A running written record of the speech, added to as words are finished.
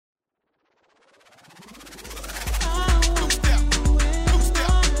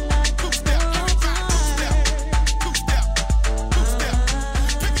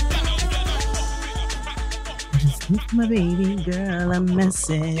my baby girl a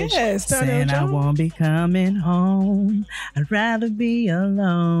message Yes, saying I won't be coming home. I'd rather be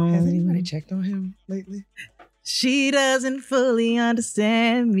alone. Has anybody checked on him lately? She doesn't fully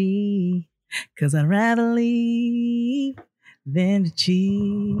understand me, 'cause I'd rather leave than to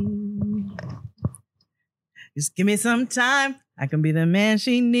cheat. Just give me some time. I can be the man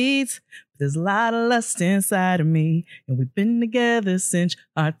she needs. There's a lot of lust inside of me, and we've been together since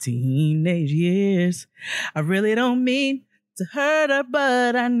our teenage years. I really don't mean to hurt her,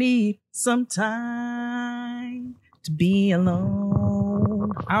 but I need some time to be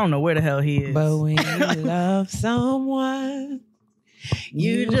alone. I don't know where the hell he is. But when you love someone,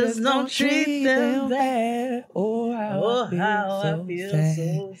 you just don't treat them bad. Oh, how I feel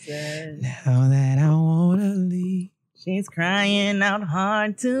so sad. Now that I wanna leave. She's crying out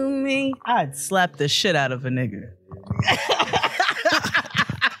hard to me. I'd slap the shit out of a nigga.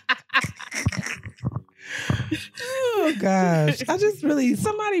 Oh gosh. I just really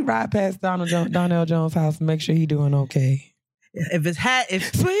somebody ride past Donnell Jones' house and make sure he doing okay. If his hat,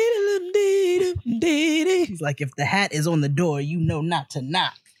 if he's like, if the hat is on the door, you know not to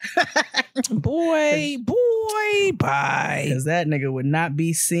knock. boy, bye. Because that nigga would not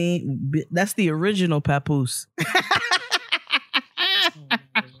be seen. That's the original Papoose.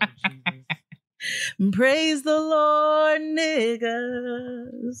 Praise the Lord,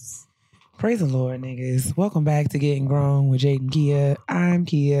 niggas. Praise the Lord, niggas. Welcome back to Getting Grown with Jade and Kia. I'm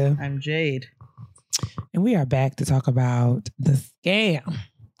Kia. I'm Jade. And we are back to talk about the scam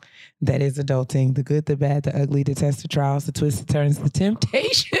that is adulting. The good, the bad, the ugly, the test, the trials, the twists, the turns, the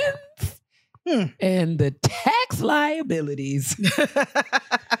temptations, and the tax liabilities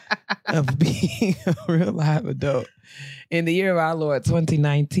of being a real live adult. In the year of our Lord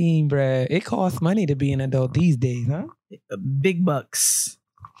 2019, bruh, it costs money to be an adult these days, huh? Big bucks.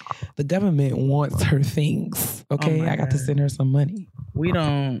 The government wants her things. Okay, I got to send her some money. We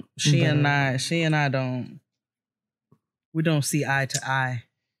don't. She and I don't. We don't see eye to eye.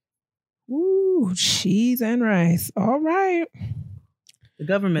 Ooh, cheese and rice. All right. The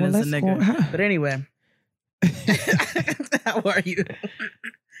government is a nigga. But anyway, how are you?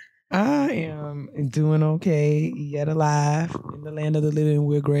 I am doing okay, yet alive in the land of the living.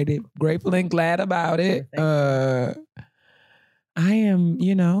 We're grateful and glad about it. I am,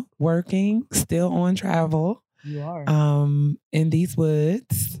 working, still on travel. You are. In these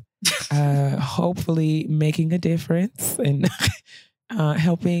woods, hopefully making a difference and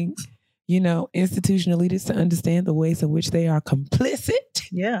helping, institutional leaders to understand the ways in which they are complicit.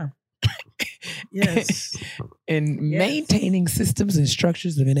 Yeah. Yes. And maintaining systems and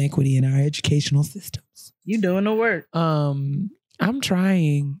structures of inequity in our educational systems. You doing the work. I'm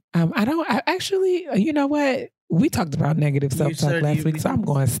trying. You know what? We talked about negative self-talk last week, so I'm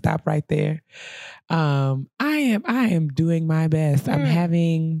going to stop right there. I am doing my best. I'm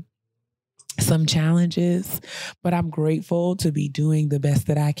having some challenges, but I'm grateful to be doing the best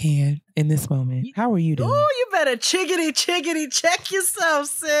that I can in this moment. How are you doing? Oh, you better chickity check yourself,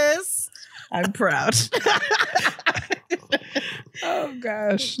 sis. I'm proud. Oh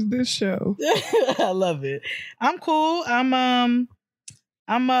gosh, this show. I love it. I'm cool. I'm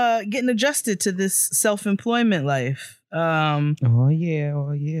getting adjusted to this self-employment life. Oh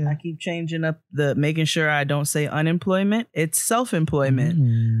yeah. I keep changing up making sure I don't say unemployment. It's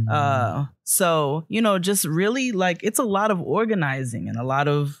self-employment. So, just really it's a lot of organizing and a lot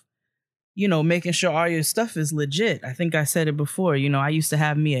of, making sure all your stuff is legit. I think I said it before, I used to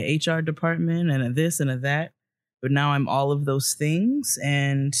have me an HR department and a this and a that, but now I'm all of those things.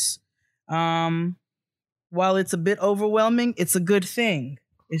 And, while it's a bit overwhelming, it's a good thing.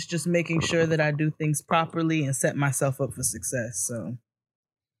 It's just making sure that I do things properly and set myself up for success. So,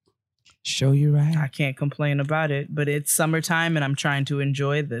 show you right. I can't complain about it, but it's summertime and I'm trying to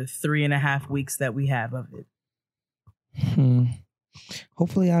enjoy the 3.5 weeks that we have of it.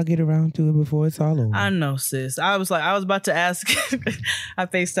 Hopefully I'll get around to it before it's all over. I know, sis. I was about to ask. I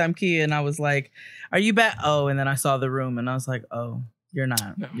FaceTime Kia and I was like, are you back? Oh, and then I saw the room and I was like, oh, you're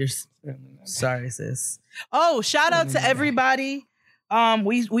not. No, you're sorry, sis. Oh, shout out to everybody.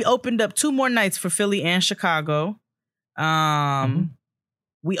 We opened up 2 more nights for Philly and Chicago.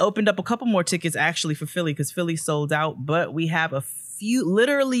 We opened up a couple more tickets actually for Philly because Philly sold out, but we have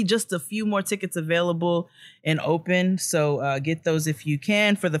literally just a few more tickets available and open. So get those if you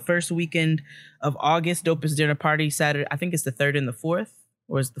can for the first weekend of August. Dopest Dinner Party Saturday. I think it's the 3rd and the 4th,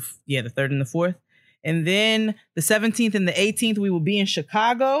 or is the 3rd and the 4th. And then the 17th and the 18th, we will be in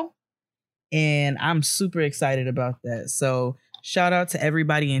Chicago. And I'm super excited about that. So shout out to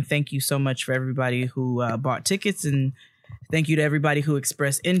everybody and thank you so much for everybody who bought tickets and Thank you to everybody who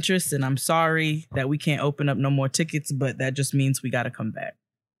expressed interest, and I'm sorry that we can't open up no more tickets, but that just means we got to come back.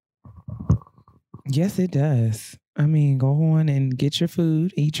 Yes, it does. I mean, go on and get your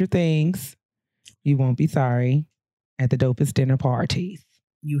food, eat your things. You won't be sorry at the dopest dinner parties.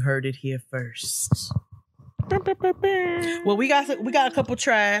 You heard it here first. Well, we got a couple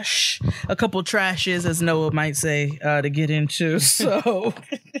trashes, as Noah might say, to get into. So,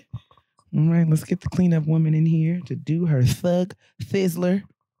 all right, let's get the cleanup woman in here to do her thug fizzler.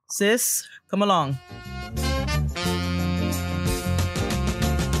 Sis, come along.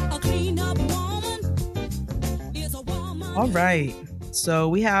 All right, so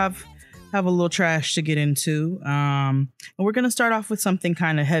we have a little trash to get into, and we're gonna start off with something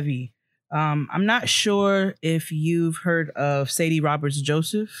kind of heavy. I'm not sure if you've heard of Sadie Roberts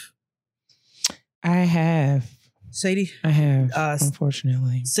Joseph. I have.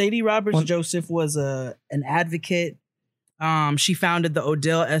 Unfortunately. Sadie Roberts Joseph was an advocate. She founded the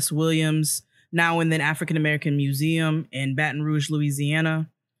Odell S. Williams Now and Then African American Museum in Baton Rouge, Louisiana.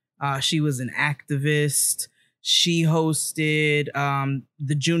 She was an activist. She hosted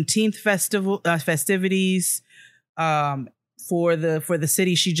the Juneteenth festivities for the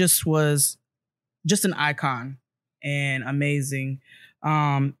city. She just was just an icon and amazing.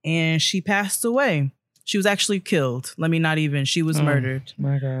 And she passed away. She was actually killed. She was murdered.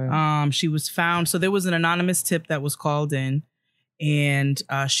 My God. She was found. So there was an anonymous tip that was called in, and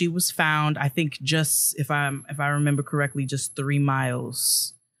she was found, I think, just if I remember correctly, just 3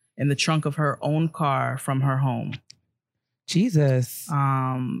 miles in the trunk of her own car from her home. Jesus.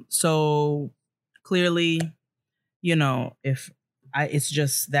 So clearly, that's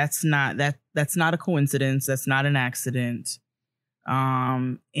not a coincidence. That's not an accident.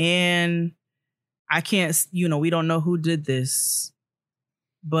 And I can't, we don't know who did this,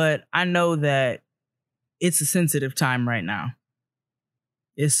 but I know that it's a sensitive time right now.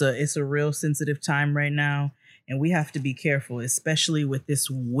 It's a real sensitive time right now. And we have to be careful, especially with this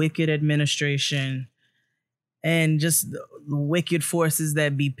wicked administration and just the wicked forces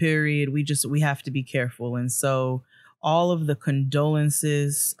that be, period. We have to be careful. And so all of the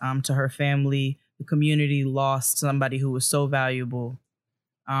condolences to her family. The community lost somebody who was so valuable.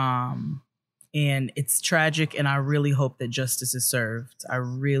 And it's tragic, and I really hope that justice is served. I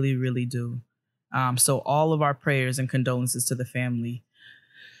really, really do. So all of our prayers and condolences to the family.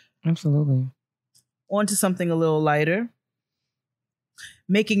 Absolutely. On to something a little lighter.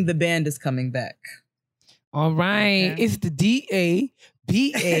 Making the Band is coming back. All right. Okay. It's the D-A-B-A-N-D.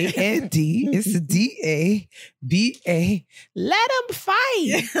 It's the D-A-B-A. Let them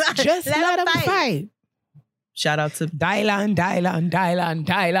fight. Just let them fight. Shout out to Dylan, and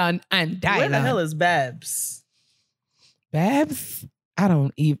Dylan. Where the hell is Babs? Babs? I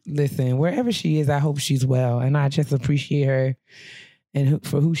don't even listen. Wherever she is, I hope she's well. And I just appreciate her and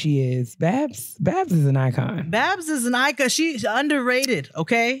for who she is. Babs is an icon. Babs is an icon. She's underrated,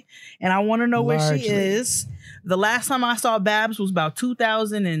 okay? And I want to know where she is. The last time I saw Babs was about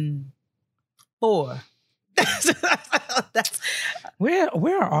 2004.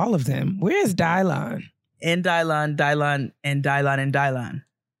 Where are all of them? Where's Dylan? And Dylan.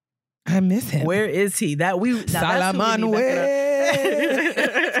 I miss him. Where is he? Salaman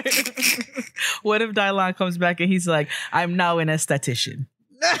What if Dylan comes back and he's like, I'm now an esthetician?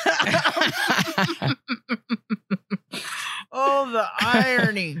 Oh, the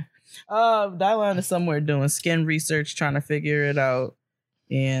irony. Dylan is somewhere doing skin research, trying to figure it out.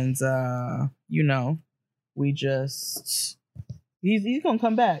 And, he's going to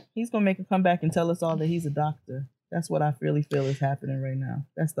come back. He's going to make a comeback and tell us all that he's a doctor. That's what I really feel is happening right now.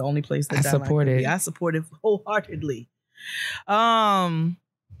 That's the only place that I support it. I support it wholeheartedly.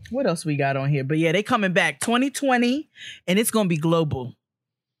 What else we got on here? But yeah, they coming back 2020, and it's going to be global.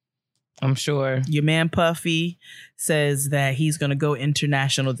 I'm sure. Your man Puffy says that he's going to go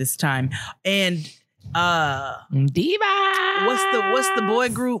international this time. And Diva. What's the boy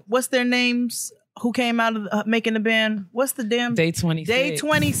group? What's their names? Who came out of Making the Band? What's the damn Day 26? Day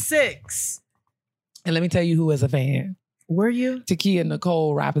 26. And let me tell you who was a fan. Were you? Takia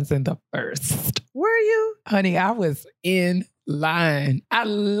Nicole Robinson the first. Were you? Honey, I was in line. I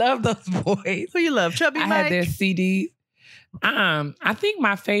love those boys. Who you love? Chubby Mike? I had their CDs. I think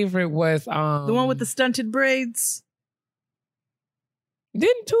my favorite was the one with the stunted braids.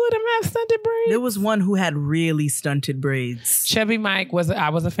 Didn't 2 of them have stunted braids? There was one who had really stunted braids. Chubby Mike I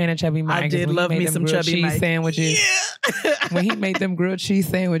was a fan of Chubby Mike. I did love me some Chubby Mike sandwiches. Yeah. When he made them grilled cheese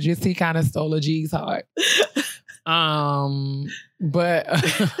sandwiches, he kind of stole a G's heart. But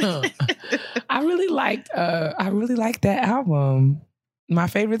I really liked that album. My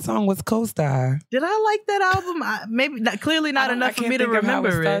favorite song was Co-Star. Did I like that album? Maybe not, clearly not enough for me to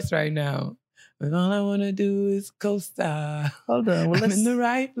remember it. Right now. But all I want to do is co-star. Hold on. Well, I'm in the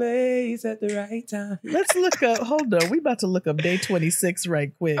right place at the right time. Let's look up. Hold on. We about to look up day 26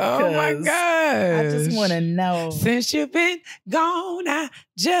 right quick. Oh my gosh. I just want to know. Since you've been gone, I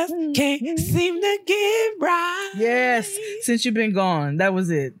just can't seem to get right. Yes. Since you've been gone. That was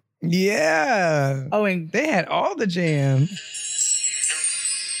it. Yeah. Oh, and they had all the jams.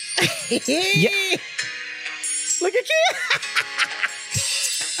 Yeah. Look at you.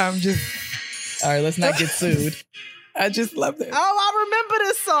 I'm just... All right, let's not get sued. I just love it. Oh, I remember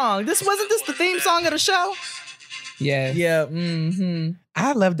this song. Wasn't this the theme song of the show? Yes. Yeah. Mm-hmm.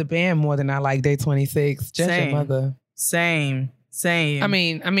 I love the band more than I like Day 26. Just your mother. Same. I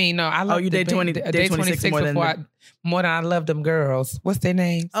mean, no, I love Day 26 more than I love them girls. What's their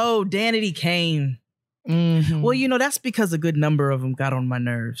names? Oh, Danity Kane. Mm-hmm. Well, that's because a good number of them got on my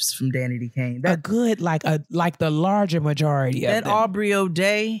nerves from Danity Kane. Like the larger majority of them. That Aubrey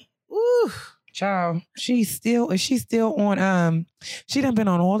O'Day. Ooh. Child, is she still on she done been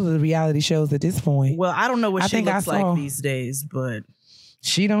on all of the reality shows at this point. Well, I don't know what she looks like these days, but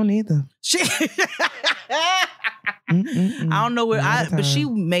she don't either. I don't know but she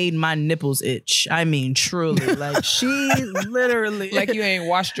made my nipples itch. I mean, truly. Like she literally like you ain't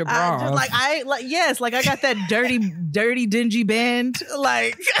washed your bra. I got that dirty, dingy band.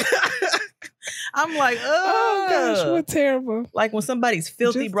 Like I'm like, oh gosh, what terrible. Like when somebody's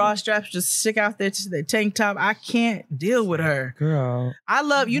filthy bra straps just stick out there to their tank top, I can't deal with her. Girl. I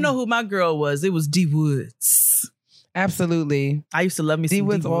love, you know who my girl was? It was D Woods. Absolutely. I used to love me some D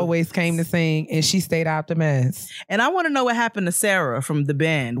Woods. Always came to sing and she stayed out the mess. And I want to know what happened to Sarah from the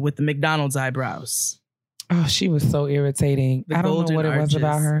band with the McDonald's eyebrows. Oh, she was so irritating. I don't know what it was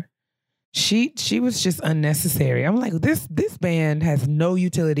about her. She was just unnecessary. I'm like, this band has no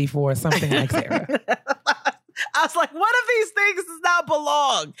utility for something like Sarah. I was like, one of these things does not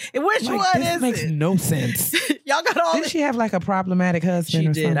belong. Which one is it? This makes no sense. Y'all got all. Did she have like a problematic husband? She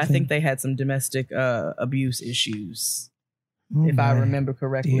or did. Something? I think they had some domestic abuse issues. If I remember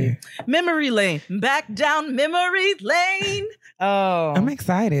correctly. Dear. Memory lane. Back down memory lane. Oh. I'm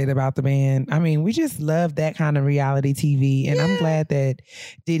excited about the band. I mean, we just love that kind of reality TV. And I'm glad that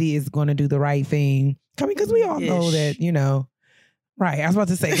Diddy is going to do the right thing. I mean, because we all know that, right. I was about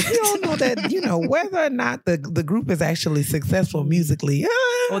to say, we all know that, whether or not the group is actually successful musically.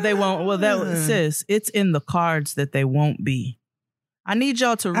 Well, they won't. Well, sis, it's in the cards that they won't be. I need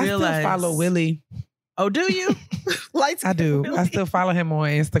y'all to realize. I still follow Willie. Oh, do you? I do. Willie. I still follow him on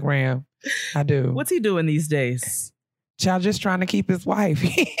Instagram. I do. What's he doing these days? Child just trying to keep his wife.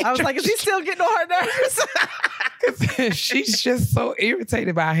 I was like, is he still getting on her nerves? She's just so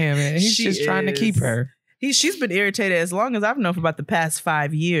irritated by him and he's just trying to keep her. She's been irritated as long as I've known for about the past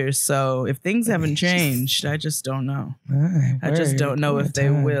 5 years. So if things haven't changed, I just don't know. I just don't know if they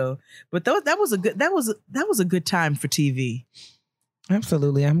will. But that was a good time for TV.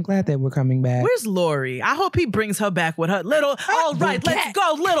 Absolutely. I'm glad that we're coming back. Where's Lori? I hope he brings her back with her little, all right, let's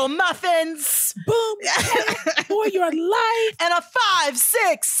go, little muffins. Boom. For your life. And a 5,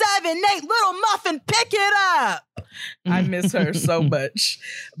 6, 7, 8 little muffin. Pick it up. I miss her so much.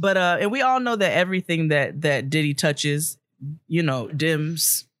 But, and we all know that everything that Diddy touches,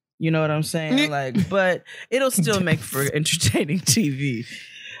 dims. You know what I'm saying? But it'll still make for entertaining TV.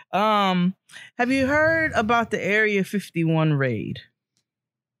 Have you heard about the Area 51 raid?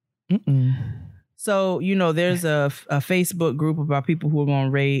 Mm-mm. So, there's a Facebook group about people who are going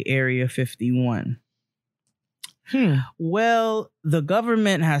to raid Area 51. Well, the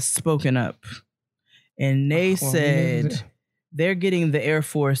government has spoken up and they said they're getting the Air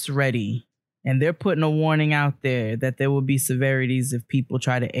Force ready and they're putting a warning out there that there will be severities if people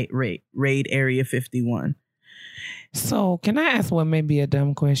try to raid Area 51. So, can I ask what may be a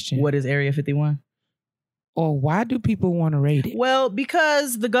dumb question? What is Area 51? Or why do people want to raid it? Well,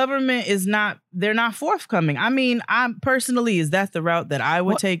 because the government they're not forthcoming. I mean, is that the route that I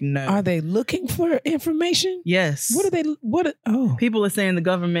would take? No. Are they looking for information? Yes. People are saying the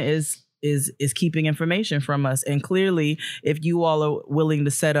government is keeping information from us. And clearly, if you all are willing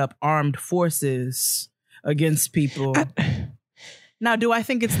to set up armed forces against people. Now, do I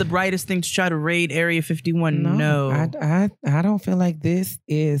think it's the brightest thing to try to raid Area 51? No. I don't feel like this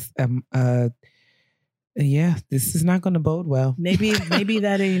is this is not going to bode well. Maybe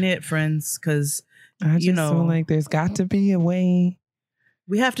that ain't it, friends. Because I just feel like there's got to be a way.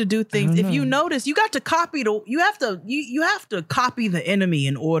 We have to do things. If you notice, you got to copy you have to copy the enemy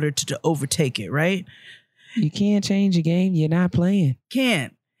in order to overtake it, right? You can't change a game you're not playing.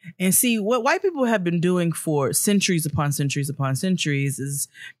 Can't. And see, what white people have been doing for centuries upon centuries upon centuries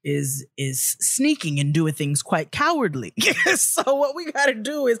is sneaking and doing things quite cowardly. So what we got to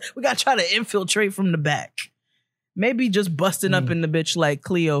do is we got to try to infiltrate from the back. Maybe just busting up in the bitch like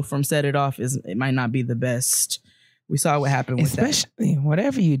Cleo from Set It Off it might not be the best. We saw what happened with Especially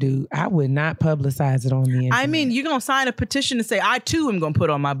whatever you do, I would not publicize it on the internet. I mean, you're going to sign a petition to say, I too am going to put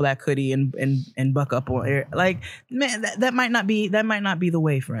on my black hoodie and buck up on air. Like, man, that might not be the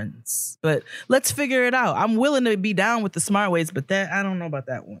way, friends. But let's figure it out. I'm willing to be down with the smart ways, but I don't know about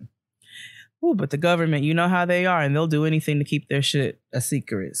that one. Ooh, but the government, you know how they are, and they'll do anything to keep their shit a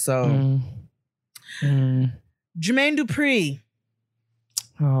secret. So, Jermaine Dupri.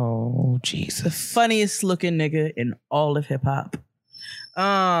 Oh, Jesus. Funniest looking nigga in all of hip hop.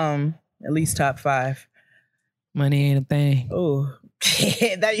 At least top 5. Money ain't a thing. Oh,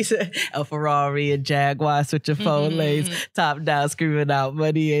 that used to a Ferrari, a Jaguar, switching 4 lanes, top down, screaming out,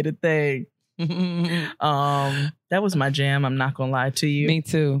 money ain't a thing. That was my jam. I'm not gonna lie to you. Me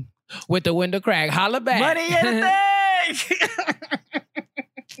too. With the window crack, holla back. Money ain't a thing.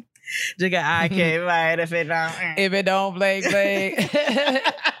 Jigga, I can't fight if it don't blink.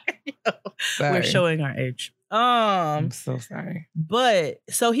 We're showing our age. I'm so sorry. But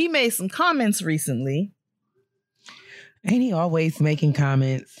so he made some comments recently. Ain't he always making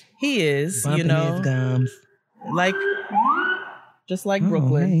comments? He is, bumping his gums. Like just like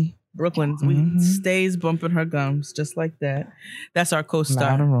Brooklyn. Hey. Brooklyn stays bumping her gums just like that. That's our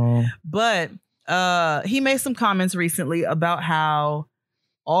co-star. Loud and wrong. But he made some comments recently about how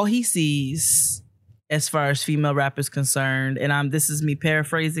all he sees as far as female rappers concerned, and this is me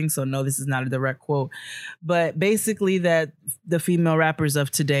paraphrasing, so no, this is not a direct quote, but basically that the female rappers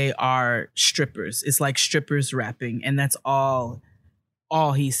of today are strippers. It's like strippers rapping, and that's all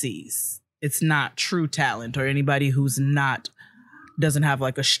he sees. It's not true talent or anybody who's doesn't have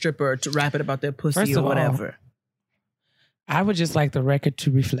like a stripper to rap it about their pussy or whatever. I would just like the record to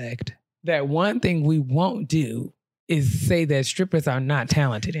reflect that one thing we won't do is say that strippers are not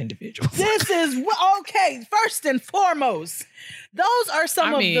talented individuals. This is okay. First and foremost, those are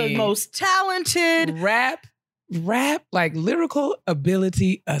some of the most talented rap, like lyrical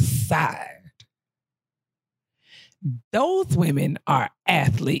ability aside. Those women are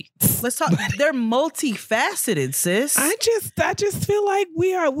athletes. Let's talk. They're multifaceted, sis. I just feel like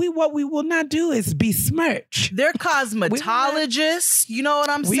what we will not do is besmirch. They're cosmetologists. You know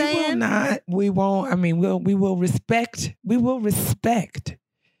what I'm saying? We will not. We won't. I mean, we will respect. We will respect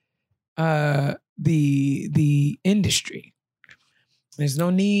the industry. There's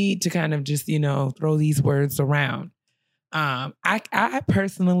no need to kind of just throw these words around. I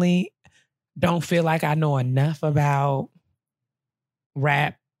personally don't feel like I know enough about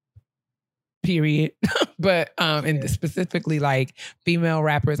rap, period. But and specifically like female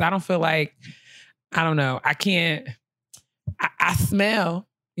rappers, I don't feel like, I don't know, I can't, I smell,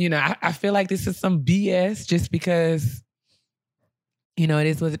 I feel like this is some BS just because, it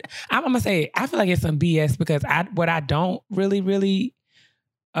is what I'm gonna say. I feel like it's some BS because what I don't really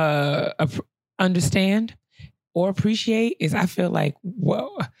understand or appreciate is I feel like,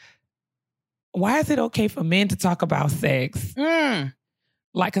 whoa, why is it okay for men to talk about sex?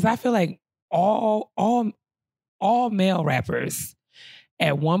 Like, because I feel like all male rappers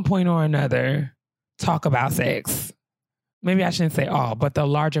at one point or another talk about sex. Maybe I shouldn't say all, but the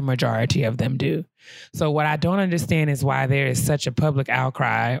larger majority of them do. So what I don't understand is why there is such a public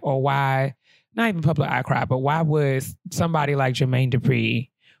outcry, or why, not even public outcry, but why would somebody like Jermaine Dupri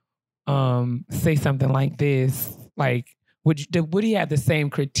say something like this? Like, would he have the same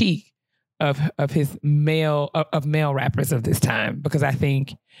critique of his male rappers of this time? Because I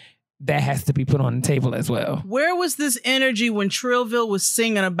think that has to be put on the table as well. Where was this energy when Trillville was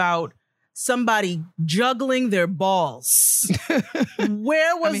singing about somebody juggling their balls?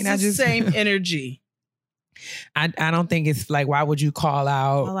 Where was the same energy? I don't think it's like, why would you call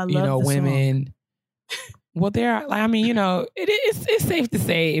out, women? Well, there are, it's safe to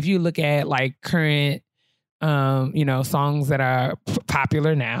say if you look at like current, songs that are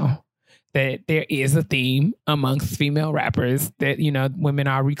popular now, that there is a theme amongst female rappers that, women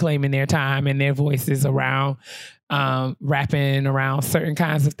are reclaiming their time and their voices around rapping around certain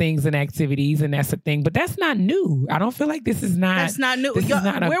kinds of things and activities, and that's a thing. But that's not new. I don't feel like this is not. That's not new. This is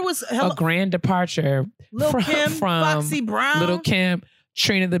not a grand departure from Foxy Brown, Lil' Kim,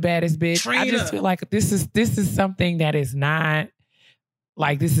 Trina the baddest bitch. I just feel like this is something that is not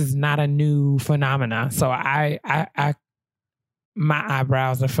like, this is not a new phenomenon. So my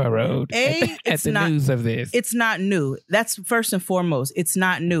eyebrows are furrowed at the news of this. It's not new. That's first and foremost. It's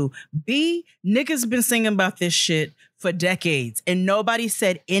not new. B, niggas been singing about this shit for decades and nobody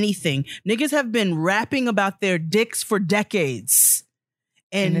said anything. Niggas have been rapping about their dicks for decades.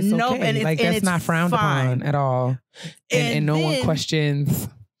 And it's no, okay. and it's, like and that's it's not frowned fine. upon at all. And no one questions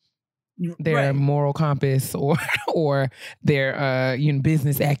their moral compass or their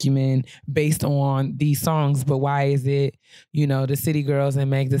business acumen based on these songs. But why is it, the City Girls and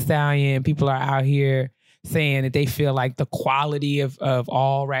Meg Thee Stallion, people are out here saying that they feel like the quality of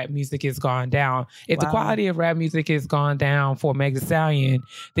all rap music has gone down. If the quality of rap music has gone down for Meg Thee Stallion,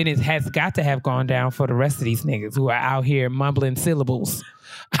 then it has got to have gone down for the rest of these niggas who are out here mumbling syllables.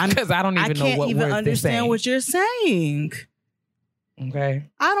 Because I don't even know what words they're saying. I can't even understand what you're saying. Okay.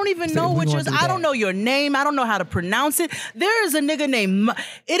 I don't even know what yours. I don't know your name. I don't know how to pronounce it. There is a nigga named.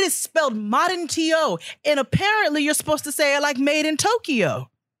 It is spelled Modern T.O. And apparently you're supposed to say it like Made in Tokyo.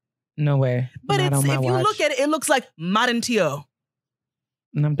 No way. But if you look at it, it looks like Modern T.O.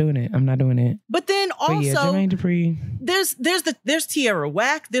 And I'm doing it. I'm not doing it. But then also, Jermaine Dupri. There's Tierra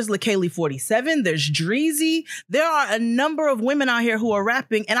Whack. There's LaKaylee 47. There's Dreezy. There are a number of women out here who are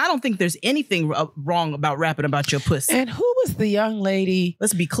rapping, and I don't think there's anything wrong about rapping about your pussy. And who was the young lady?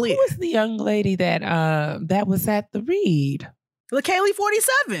 Let's be clear. Who was the young lady that was at the Read? LaKaylee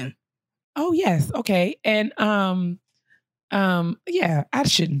 47. Oh yes. Okay. And yeah, I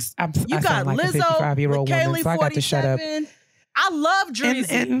shouldn't. I got sound like Lizzo, a 55-year-old woman, so I got to shut up. I love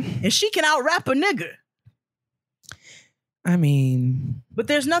Dreezy, and she can out-rap a nigga. I mean... But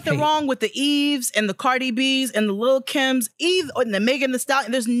there's nothing wrong with the Eves and the Cardi B's and the Lil Kims, and the Megan Thee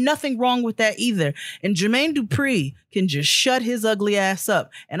Stallion. There's nothing wrong with that either. And Jermaine Dupri can just shut his ugly ass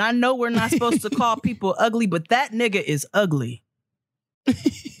up. And I know we're not supposed to call people ugly, but that nigga is ugly.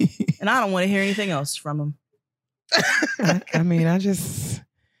 And I don't want to hear anything else from him.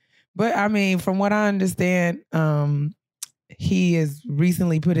 From what I understand, he has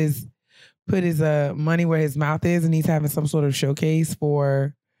recently put his money where his mouth is, and he's having some sort of showcase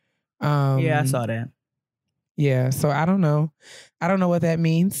for. Yeah, I saw that. Yeah, so I don't know what that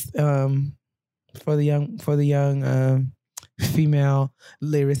means for the young female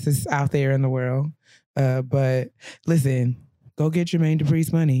lyricists out there in the world. But listen, go get Jermaine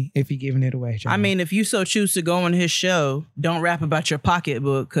Dupri's money if you're giving it away, John. I mean, if you so choose to go on his show, don't rap about your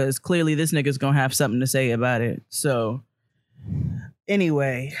pocketbook, because clearly this nigga's gonna have something to say about it. So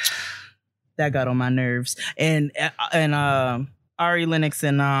anyway, that got on my nerves. And Ari Lennox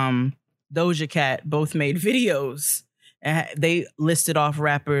and Doja Cat both made videos. And they listed off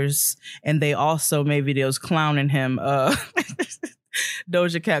rappers, and they also made videos clowning him.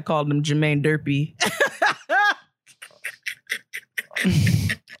 Doja Cat called him Jermaine Derpy.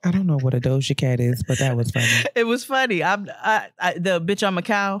 I don't know what a Doja Cat is, but that was funny. It was funny. The bitch I'm a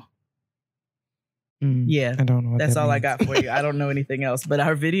cow. Yeah, I don't know. That's all means. I got for you. I don't know anything else, but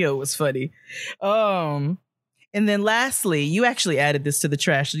our video was funny. And then lastly, you actually added this to the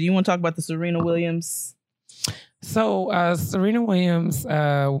trash. Do you want to talk about the Serena Williams? So Serena Williams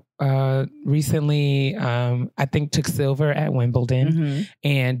recently, I think, took silver at Wimbledon,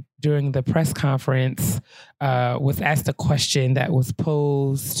 and during the press conference, was asked a question that was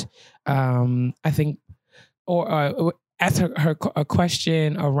posed. I think, or asked her a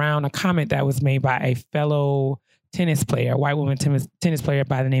question around a comment that was made by a fellow tennis player, a white woman tennis player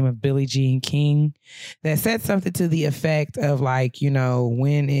by the name of Billie Jean King, that said something to the effect of like,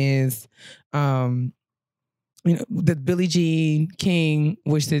 when is, that Billie Jean King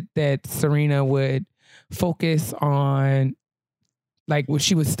wished that Serena would focus on, like, when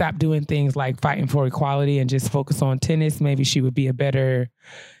she would stop doing things like fighting for equality and just focus on tennis. Maybe she would be or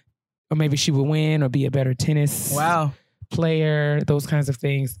maybe she would win or be a better tennis player, those kinds of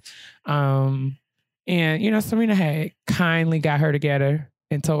things. And, Serena had kindly got her together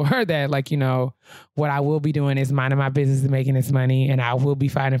and told her that, like, what I will be doing is minding my business and making this money, and I will be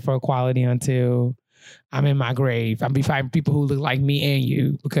fighting for equality until I'm in my grave. I'll be fighting people who look like me and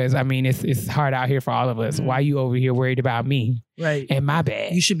you, because, I mean, it's hard out here for all of us. Why are you over here worried about me? Right. And my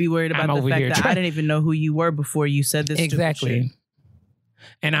bad. You should be worried about the fact that I didn't even know who you were before you said this. Exactly.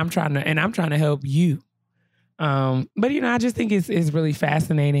 And I'm trying to help you. But I just think it's really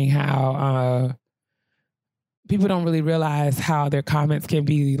fascinating how people don't really realize how their comments can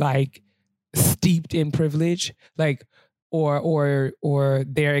be like steeped in privilege, like or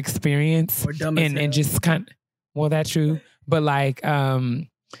their experience, or dumb as hell. And just that's true. But like her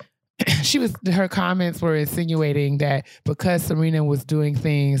comments were insinuating that because Serena was doing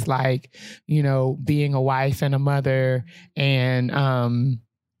things like, being a wife and a mother and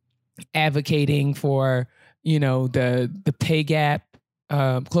advocating for, the pay gap,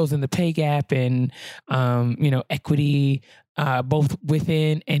 closing the pay gap and, equity, both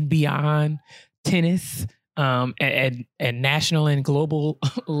within and beyond tennis, at national and global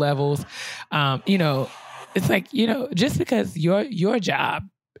levels. It's like, just because your job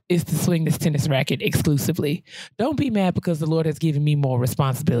is to swing this tennis racket exclusively, don't be mad because the Lord has given me more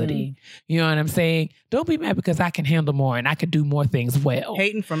responsibility. You know what I'm saying? Don't be mad because I can handle more and I can do more things well.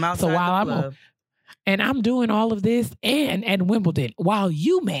 Hating from outside the club. And I'm doing all of this and at Wimbledon while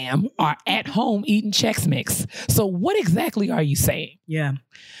you, ma'am, are at home eating Chex Mix. So what exactly are you saying? Yeah.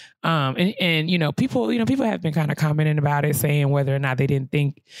 People have been kind of commenting about it, saying whether or not they didn't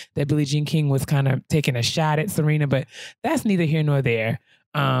think that Billie Jean King was kind of taking a shot at Serena, but that's neither here nor there.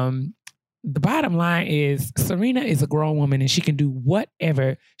 The bottom line is Serena is a grown woman and she can do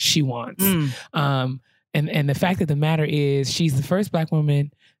whatever she wants. And the fact of the matter is she's the first Black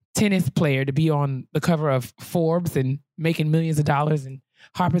woman tennis player to be on the cover of Forbes and making millions of dollars and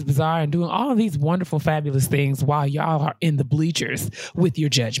Harper's Bazaar and doing all of these wonderful, fabulous things while y'all are in the bleachers with your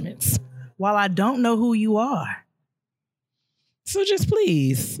judgments. While I don't know who you are. So just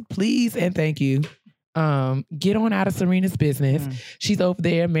please, and thank you. Get on out of Serena's business. She's over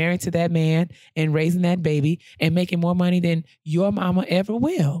there married to that man and raising that baby and making more money than your mama ever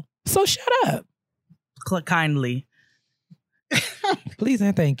will. So shut up. Kindly. Please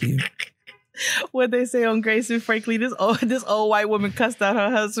and thank you. What they say on Grace and Frankly, this old white woman cussed out her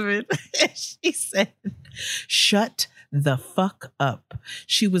husband. She said, "Shut the fuck up."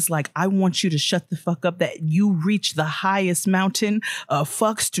 She was like, "I want you to shut the fuck up, that you reach the highest mountain of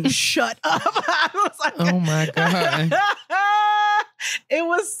fucks to shut up." I was like, oh my God. It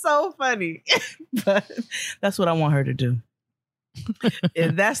was so funny. But that's what I want her to do.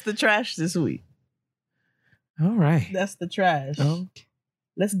 And that's the trash this week. All right. That's the trash. Okay.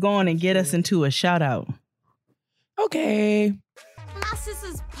 Let's go on and get us into a shout out. Okay. My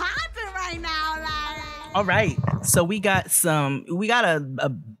sister's popping right now. All right. So we got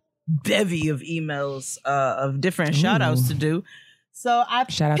a bevy of emails of different shout outs to do. So I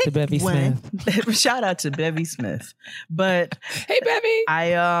shout out to Bevy Smith. Shout out to Bevy Smith. But hey Bevy.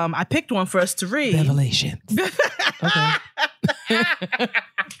 I picked one for us to read. Revelations. Okay.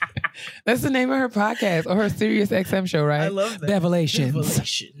 That's the name of her podcast or her Sirius XM show, right? I love that. Revelations.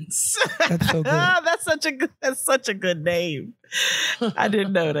 That's so good. That's such a good name. I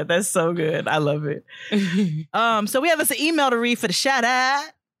didn't know that. That's so good. I love it. So we have us an email to read for the shout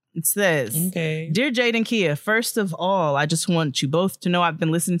out. It says, okay. Dear Jade and Kia, first of all, I just want you both to know I've been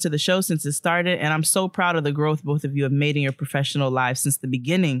listening to the show since it started, and I'm so proud of the growth both of you have made in your professional lives since the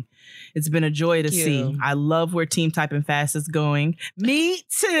beginning. It's been a joy to see. I love where Team Typing Fast is going. Me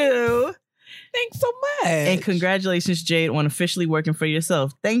too. Thanks so much. And congratulations, Jade, on officially working for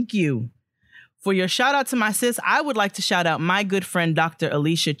yourself. Thank you. For your shout out to my sis, I would like to shout out my good friend, Dr.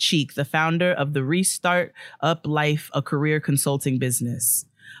 Alicia Cheek, the founder of the Restart Up Life, a career consulting business.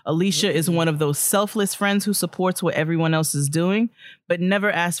 Alicia is one of those selfless friends who supports what everyone else is doing, but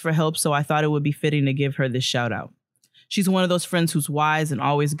never asks for help, so I thought it would be fitting to give her this shout out. She's one of those friends who's wise and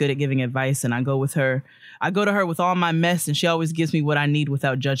always good at giving advice, and I go to her with all my mess, and she always gives me what I need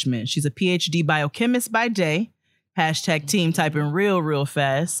without judgment. She's a PhD biochemist by day, #Team Typing real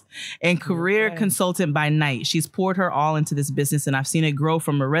fast, and career consultant by night. She's poured her all into this business, and I've seen it grow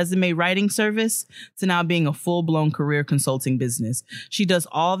from a resume writing service to now being a full-blown career consulting business. She does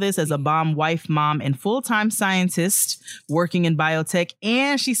all this as a bomb wife, mom, and full-time scientist working in biotech,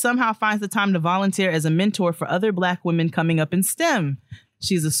 and she somehow finds the time to volunteer as a mentor for other Black women coming up in STEM.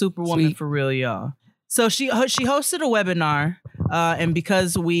 She's a superwoman for real, y'all. So she hosted a webinar, and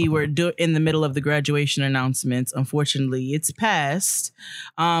because we were in the middle of the graduation announcements, unfortunately, it's passed.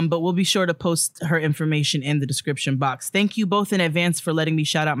 But we'll be sure to post her information in the description box. Thank you both in advance for letting me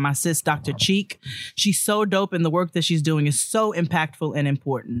shout out my sis, Dr. Cheek. She's so dope, and the work that she's doing is so impactful and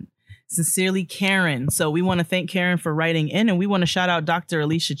important. Sincerely, Karen. So we want to thank Karen for writing in, and we want to shout out Dr.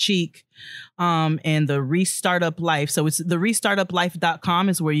 Alicia Cheek and the Restart Up Life. So it's the restartuplife.com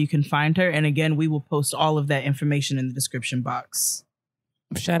is where you can find her. And again, we will post all of that information in the description box.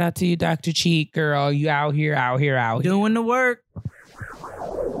 Shout out to you, Dr. Cheek, girl. You out here. Doing the work.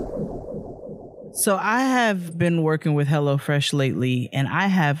 So I have been working with HelloFresh lately, and I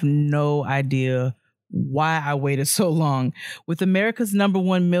have no idea why I waited so long. With America's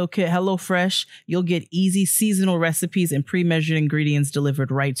 #1 meal kit, HelloFresh, you'll get easy seasonal recipes and pre-measured ingredients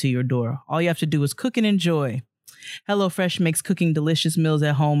delivered right to your door. All you have to do is cook and enjoy. HelloFresh makes cooking delicious meals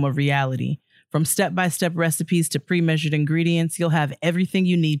at home a reality. From step-by-step recipes to pre-measured ingredients, you'll have everything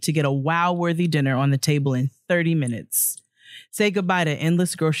you need to get a wow-worthy dinner on the table in 30 minutes. Say goodbye to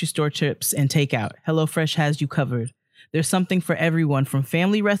endless grocery store trips and takeout. HelloFresh has you covered. There's something for everyone, from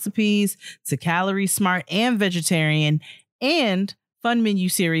family recipes to calorie smart and vegetarian, and fun menu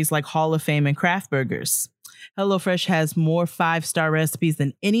series like Hall of Fame and Craft Burgers. HelloFresh has more 5-star recipes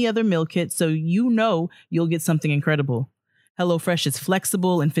than any other meal kit, so you know you'll get something incredible. HelloFresh is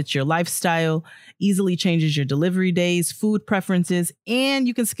flexible and fits your lifestyle, easily changes your delivery days, food preferences, and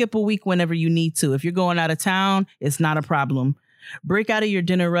you can skip a week whenever you need to. If you're going out of town, it's not a problem. Break out of your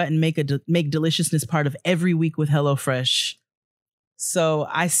dinner rut and make deliciousness part of every week with HelloFresh. So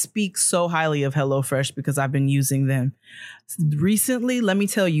I speak so highly of HelloFresh because I've been using them. Recently, let me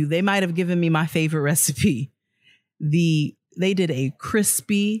tell you, they might have given me my favorite recipe. They did a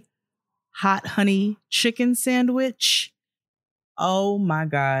crispy hot honey chicken sandwich. Oh my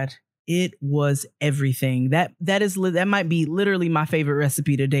God. It was everything. That might be literally my favorite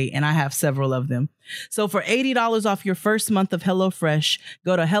recipe to date, and I have several of them. So for $80 off your first month of HelloFresh,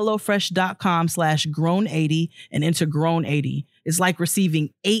 go to HelloFresh.com/grown80 and enter grown80. It's like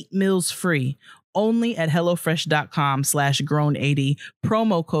receiving 8 meals free only at HelloFresh.com/grown80,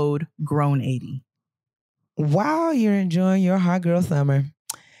 promo code grown80. While you're enjoying your hot girl summer,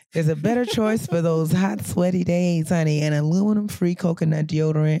 there's a better choice for those hot, sweaty days, honey. An aluminum-free coconut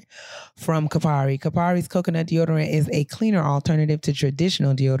deodorant from Kapari. Kapari's coconut deodorant is a cleaner alternative to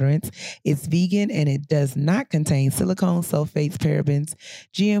traditional deodorants. It's vegan and it does not contain silicone, sulfates, parabens,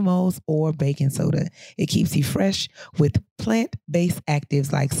 GMOs, or baking soda. It keeps you fresh with plant-based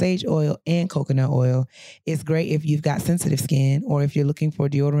actives like sage oil and coconut oil. It's great if you've got sensitive skin or if you're looking for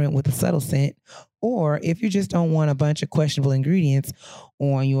deodorant with a subtle scent, or if you just don't want a bunch of questionable ingredients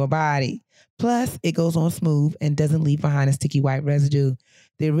on your body. Plus, it goes on smooth and doesn't leave behind a sticky white residue.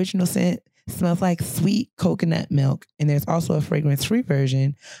 The original scent smells like sweet coconut milk, and there's also a fragrance-free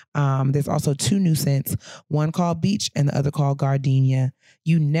version. There's also 2 new scents, one called Beach and the other called Gardenia.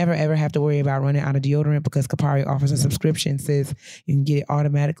 You never, ever have to worry about running out of deodorant because Kapari offers a subscription. Says you can get it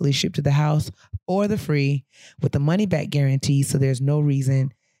automatically shipped to the house or the free with the money-back guarantee, so there's no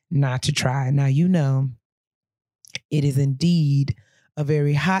reason not to try. Now, you know, it is indeed a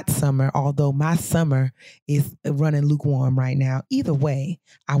very hot summer, although my summer is running lukewarm right now. Either way,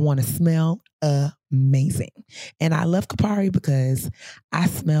 I want to smell amazing. And I love Kapari because I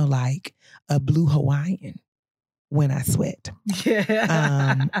smell like a blue Hawaiian when I sweat.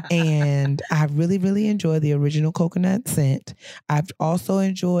 Yeah. And I really, really enjoy the original coconut scent. I've also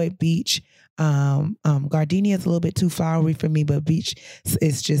enjoyed Beach. Gardenia is a little bit too flowery for me, but Beach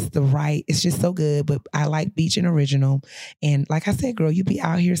is just it's just so good. But I like Beach and original. And like I said, girl, you be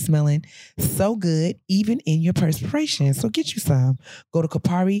out here smelling so good, even in your perspiration. So get you some. Go to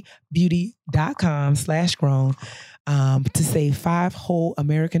KapariBeauty.com/grown to save 5 whole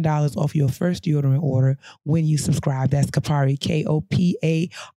American dollars off your first deodorant order when you subscribe. That's Kapari, KOPARI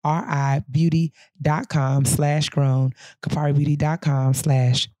beauty.com/grown,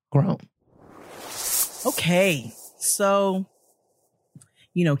 KapariBeauty.com/grown. Okay, so,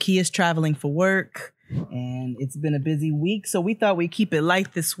 you know, Kia's traveling for work and it's been a busy week. So we thought we'd keep it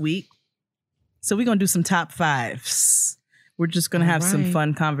light this week. So we're going to do some top 5s. We're just going to have some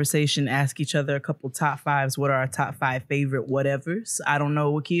fun conversation, ask each other a couple top 5s. What are our top 5 favorite whatevers? I don't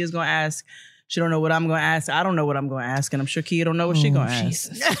know what Kia's going to ask. She don't know what I'm going to ask. I don't know what I'm going to ask. And I'm sure Kia don't know what she's going to ask.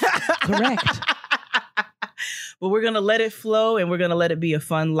 Correct. But we're going to let it flow and we're going to let it be a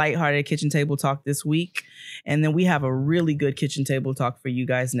fun, lighthearted kitchen table talk this week. And then we have a really good kitchen table talk for you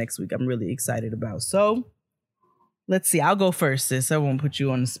guys next week. I'm really excited about. So let's see. I'll go first, sis. I won't put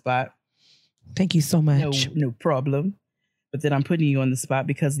you on the spot. Thank you so much. No problem. But then I'm putting you on the spot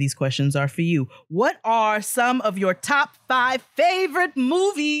because these questions are for you. What are some of your top 5 favorite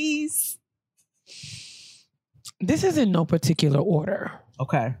movies? This is in no particular order.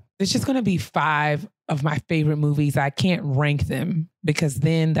 Okay. It's just going to be 5 of my favorite movies. I can't rank them because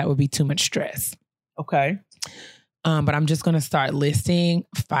then that would be too much stress. Okay. But I'm just going to start listing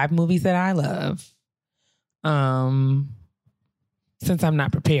 5 movies that I love. Since I'm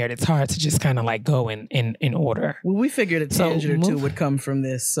not prepared, it's hard to just kind of like go in order. Well, we figured a tangent or two would come from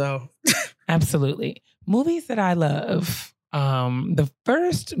this, so. Absolutely. Movies that I love. The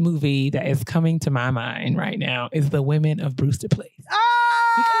first movie that is coming to my mind right now is The Women of Brewster Place.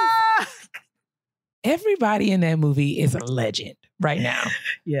 Because everybody in that movie is a legend right now.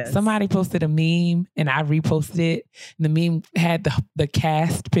 Yes. Somebody posted a meme and I reposted it. The meme had the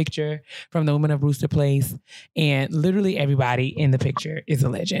cast picture from The Women of Brewster Place, and literally everybody in the picture is a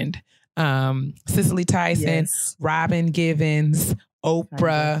legend. Cicely Tyson, yes. Robin Givens,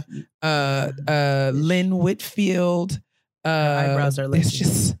 Oprah, Lynn Whitfield. Eyebrows are there's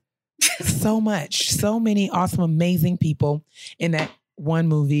just so much, so many awesome, amazing people in that one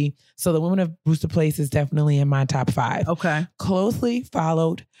movie. So The Women of Brewster Place is definitely in my top 5. Okay. Closely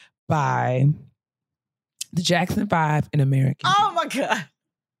followed by The Jackson 5 and American. Oh my God.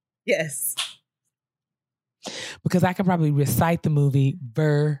 Yes. because I can probably recite the movie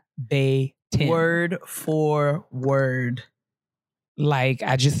verbatim. Word for word. Like,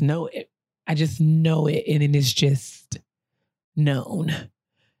 I just know it. And it is just known.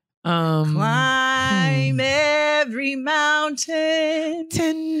 Climb every mountain.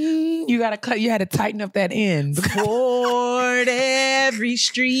 You had to tighten up that end. Ford every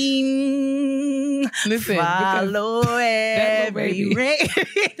stream. Listen, follow every rain.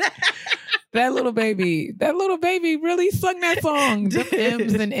 That little baby really sung that song. The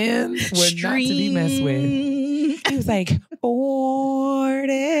M's and N's were not to be messed with. He was like, Ford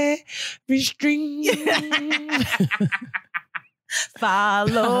every stream.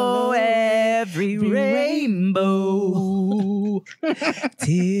 Follow every rainbow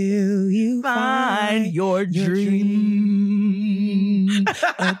till you find your dream.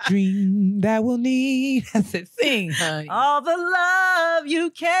 A dream that will need. I said, sing, honey. All the love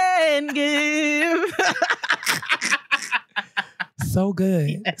you can give. So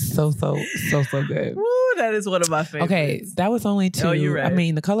good. So good. Woo, that is one of my favorites. Okay, that was only 2. Oh, you're right. I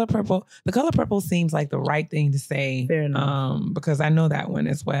mean, The Color Purple seems like the right thing to say. Fair enough. Because I know that one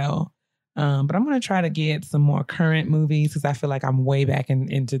as well. But I'm going to try to get some more current movies because I feel like I'm way back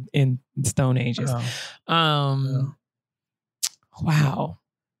in Stone Ages. Oh. Wow.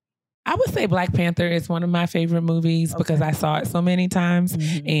 I would say Black Panther is one of my favorite movies because I saw it so many times.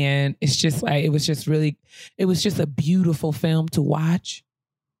 Mm-hmm. And it's just like, it was just a beautiful film to watch.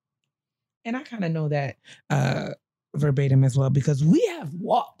 And I kind of know that verbatim as well because we have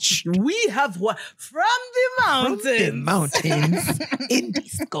watched. From the mountains. In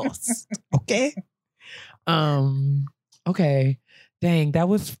discourse. Okay? Okay. Dang, that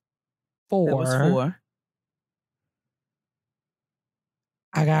was 4. That was 4.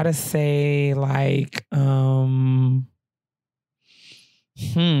 I gotta say, like, top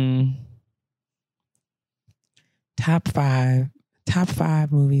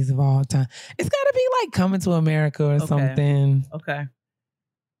 5 movies of all time. It's gotta be like Coming to America or something. Okay.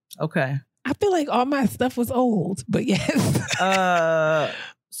 I feel like all my stuff was old, but yes.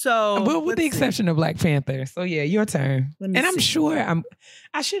 So, but with the exception of Black Panther. So yeah, your turn. I'm sure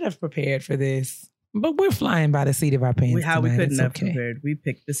I should have prepared for this. But we're flying by the seat of our pants. We couldn't have okay. prepared. We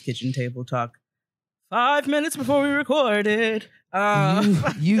picked this kitchen table talk 5 minutes before we recorded.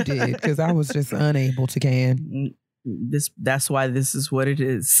 You did, because I was just unable to can. That's why this is what it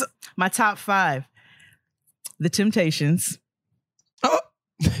is. My top 5. The Temptations. Oh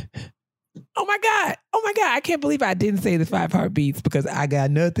my God. I can't believe I didn't say the 5 Heartbeats because I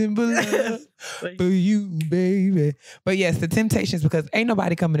got nothing but love for you, baby. But yes, The Temptations, because ain't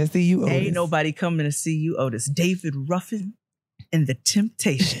nobody coming to see you, Otis. Ain't nobody coming to see you, Otis. David Ruffin and The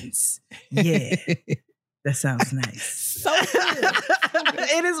Temptations. Yeah. That sounds nice. So good.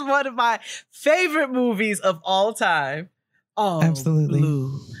 It is one of my favorite movies of all time. Oh, absolutely.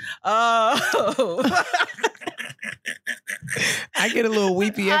 Blue. Oh. I get a little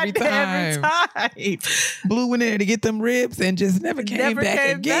weepy every time. Blue went in there to get them ribs and just never came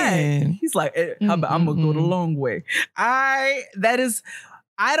back again. He's like, I'm gonna go the long way. I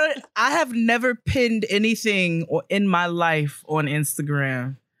have never pinned anything in my life on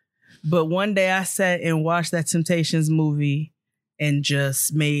Instagram, but one day I sat and watched that Temptations movie and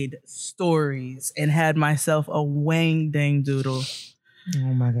just made stories and had myself a wang dang doodle. Oh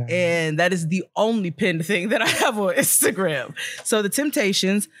my God. And that is the only pinned thing that I have on Instagram. So The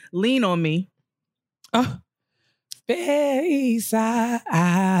Temptations, Lean on Me. Oh. Bayside.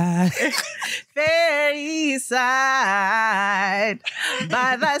 Bayside.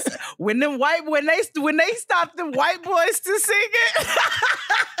 By that, when they stopped them white boys to sing it.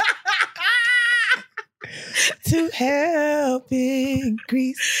 To help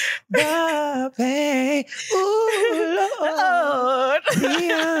increase the pain. Ooh, Lord.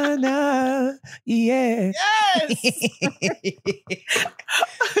 Rihanna. Yeah. Yes.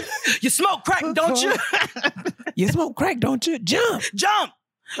 You smoke crack, don't you? You smoke crack, don't you? Jump.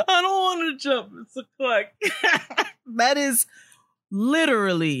 I don't want to jump. It's a crack. That is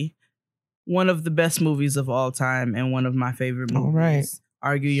literally one of the best movies of all time and one of my favorite movies. All right.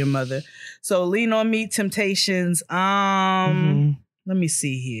 Argue Your Mother. So Lean on Me, Temptations. Let me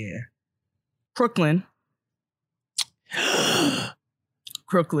see here. Crooklyn. Queenie!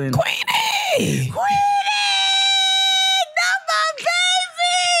 Not my baby!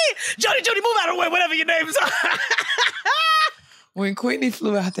 Jody, move out of the way, whatever your names are. When Queenie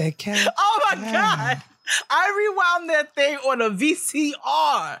flew out that cat. Oh my God. I rewound that thing on a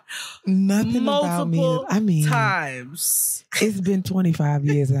VCR. Nothing about me. I mean, times. It's been 25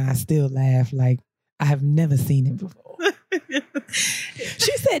 years and I still laugh like I have never seen it before.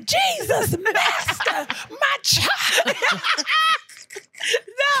 She said, Jesus, master, my child.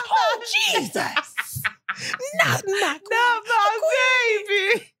 Oh, Jesus. Not my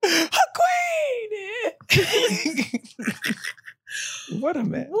baby. Queen. What a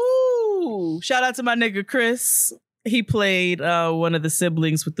mess. Woo. Shout out to my nigga Chris. He played one of the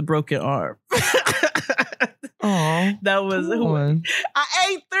siblings with the broken arm. Oh, that was I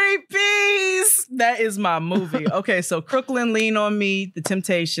ate 3 Ps. That is my movie. Okay, so Crooklyn, Lean on Me, The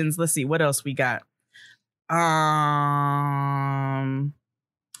Temptations. Let's see what else we got.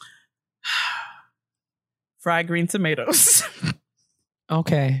 Fried green tomatoes.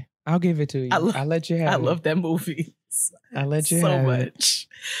 Okay, I'll give it to you. I'll let you have it. I love that movie. I'll let you so have much.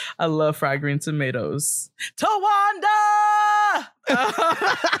 I love fried green tomatoes. Tawanda!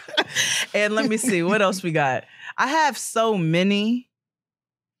 And let me see, what else we got? I have so many.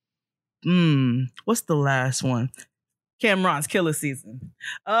 What's the last one? Cameron's Killer Season.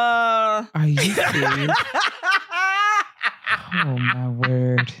 Are you serious? Oh my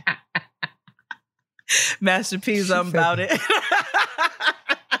word. Master P's, I'm about it.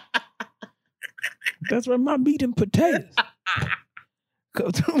 That's where my meat and potatoes.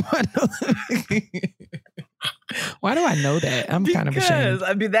 Why do I know that? I'm kind of ashamed.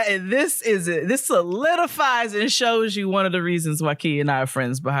 I mean, this solidifies and shows you one of the reasons why Key and I are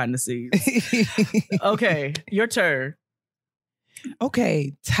friends behind the scenes. Okay, your turn.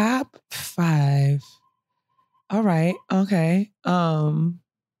 Okay, top 5. All right. Okay.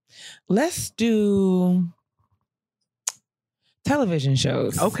 Let's do television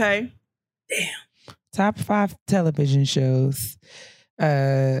shows. Okay. Damn. Top 5 television shows.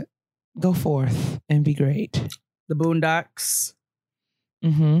 Go forth and be great. The Boondocks.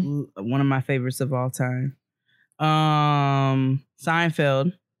 Mm-hmm. One of my favorites of all time.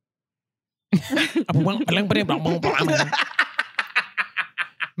 Seinfeld.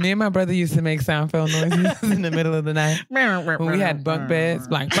 Me and my brother used to make Seinfeld noises in the middle of the night when we had bunk beds.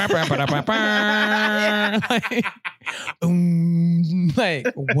 Like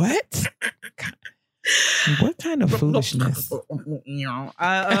what? What kind of foolishness?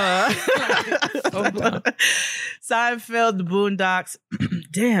 Seinfeld, The Boondocks.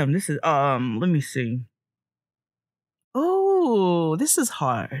 Damn, this is let me see. Oh, this is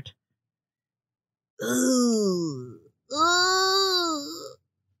hard. Ooh.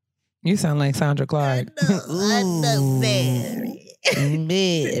 You sound like Sandra Clark. I know very.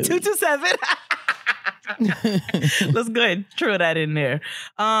 227. Let's go ahead and throw that in there.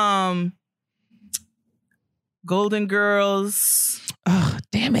 Golden Girls. Oh,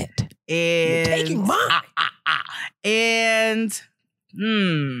 damn it. And you're taking mine. And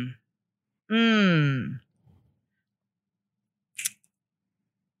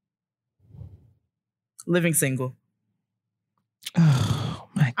Living Single. Oh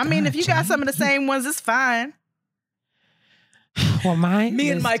my God. I mean, if you got some of the same ones, it's fine. Well, mine.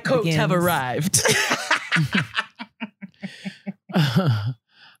 Me and my coach have arrived.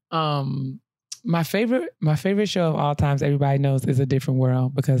 My favorite show of all times, everybody knows, is A Different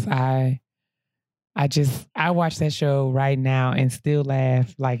World, because I watch that show right now and still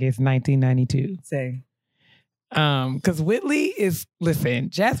laugh like it's 1992. Same. Because Whitley is, listen,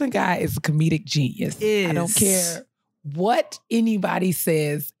 Jasmine Guy is a comedic genius. I don't care what anybody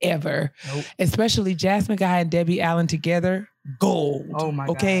says ever. Nope. Especially Jasmine Guy and Debbie Allen together, gold. Oh my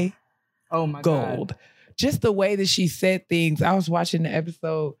God. Okay? Oh my gold. God. Just the way that she said things. I was watching the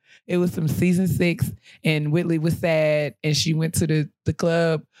episode. It was from season 6, and Whitley was sad, and she went to the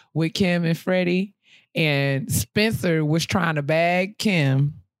club with Kim and Freddie, and Spencer was trying to bag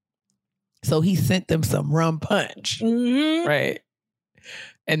Kim. So he sent them some rum punch. Mm-hmm. Right.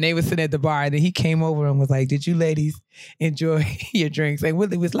 And they were sitting at the bar, and then he came over and was like, "Did you ladies enjoy your drinks?" And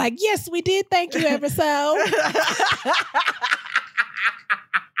Whitley was like, "Yes, we did. Thank you ever so."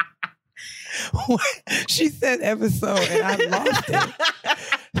 She said ever so, and I lost it.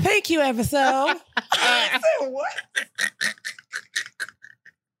 Thank you ever so. I said, what?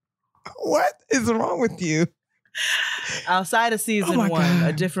 What is wrong with you? Outside of season 1, God.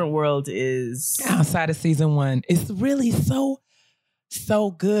 A Different World is... Outside of season 1, it's really so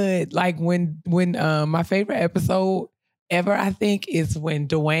good. Like when my favorite episode ever, I think, is when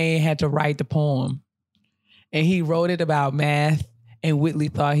Dwayne had to write the poem. And he wrote it about math, and Whitley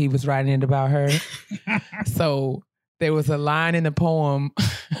thought he was writing it about her. So there was a line in the poem.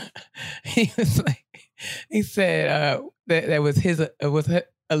 He said that was his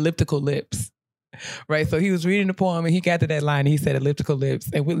elliptical lips. Right, so he was reading the poem and he got to that line and he said elliptical lips,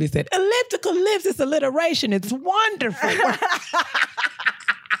 and Whitley said, "Elliptical lips is alliteration. It's wonderful."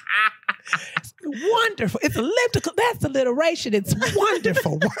 Wonderful. It's elliptical. That's alliteration. It's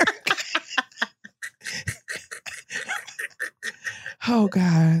wonderful work. Oh,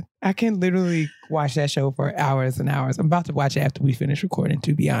 God. I can literally watch that show for hours and hours. I'm about to watch it after we finish recording,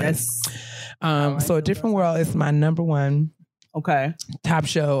 to be honest. So A Different World is my number one top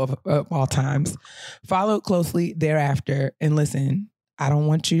show of all times. Followed closely thereafter. And listen, I don't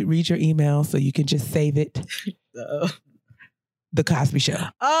want you to read your email, so you can just save it. The Cosby Show.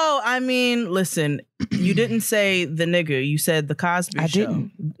 Oh, I mean, listen, you didn't say the nigger. You said the Cosby Show. I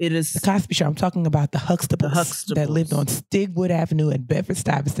didn't. It is the Cosby Show. I'm talking about the Huxtables that lived on Stigwood Avenue in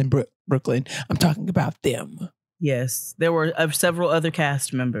Bedford-Stuyvesant, Brooklyn. I'm talking about them. Yes, there were several other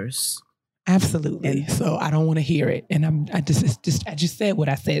cast members. Absolutely. So I don't want to hear it, and I just said what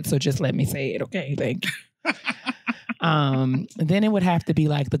I said. So just let me say it, okay? Thank you. Then it would have to be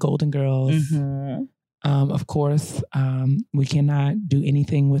like the Golden Girls. Mm-hmm. Of course, we cannot do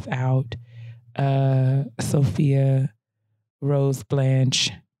anything without Sophia, Rose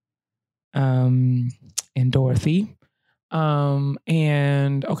Blanche, and Dorothy.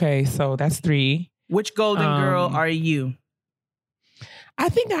 And okay, so that's 3. Which Golden Girl are you? I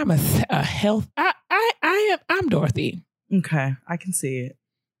think I'm a health. I'm Dorothy. Okay, I can see it.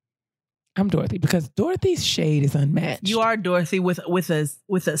 I'm Dorothy because Dorothy's shade is unmatched. You are Dorothy with a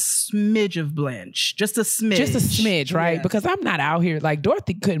smidge of Blanche, just a smidge, right? Yeah. Because I'm not out here like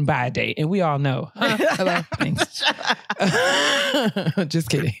Dorothy couldn't buy a date, and we all know. Hello, thanks. Just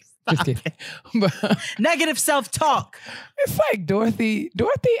kidding. Just kidding. But, negative self-talk. It's like Dorothy.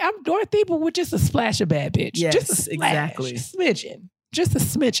 I'm Dorothy, but with just a splash of bad bitch. Yes, just a splash, exactly. Smidgen, just a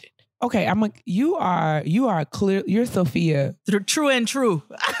smidgen. Okay, you are clear. You're Sophia. True and true.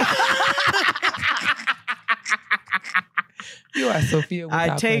 You are Sophia.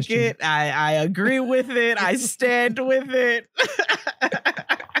 I take question. It. I agree with it. I stand with it.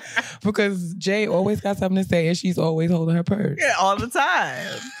 Because Jay always got something to say, and she's always holding her purse. Yeah, all the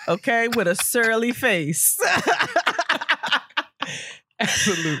time. Okay, with a surly face.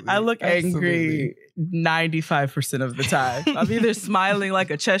 Absolutely. I look angry 95% of the time. I'm either smiling like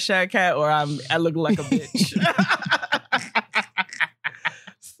a Cheshire cat or I look like a bitch.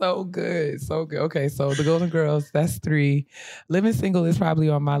 So good. So good. Okay, so the Golden Girls, that's 3. Living Single is probably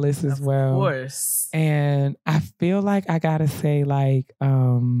on my list as well. Of course. And I feel like I gotta say, like,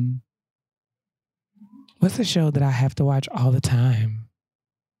 what's the show that I have to watch all the time?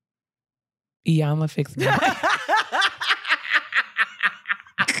 Iyanla Fix Me.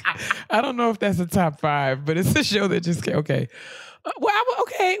 I don't know if that's a top 5, but it's a show that just came. Okay.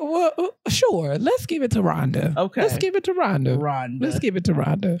 Sure. Let's give it to Rhonda. Okay. Let's give it to Rhonda. Let's give it to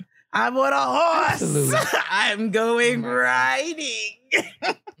Rhonda. I'm on a horse. Absolutely. I'm going riding.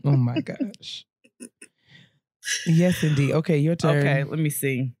 Oh my gosh. Yes, indeed. Okay, your turn. Okay, let me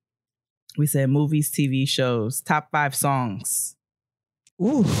see. We said movies, TV shows, top 5 songs.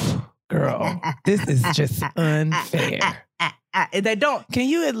 Oof, girl. This is just unfair. They don't. Can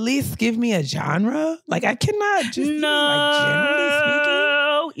you at least give me a genre? Like, I cannot just generally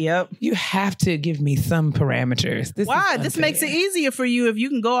speaking. Yep. You have to give me some parameters. Why? This makes it easier for you if you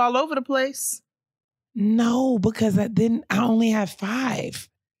can go all over the place. No, because then I only have 5.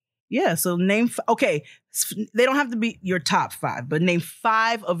 Yeah, so name... Okay, they don't have to be your top 5, but name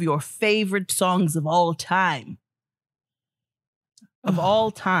 5 of your favorite songs of all time. Of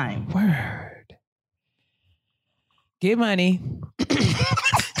all time. Word. Get Money.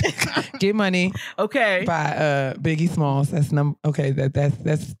 Get Money. Okay. By Biggie Smalls. That's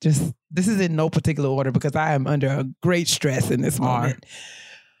that's just, this is in no particular order because I am under a great stress in this moment.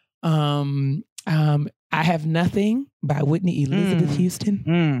 I Have Nothing by Whitney Elizabeth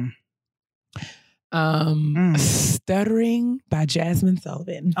Houston. Stuttering by Jasmine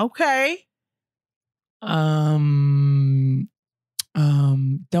Sullivan. Okay.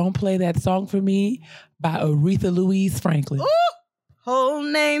 Don't Play That Song for Me by Aretha Louise Franklin. Ooh, whole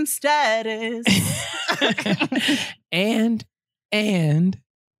name status. and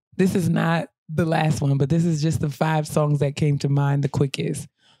this is not the last one, but this is just the 5 songs that came to mind the quickest.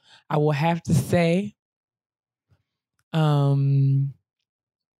 I will have to say, man,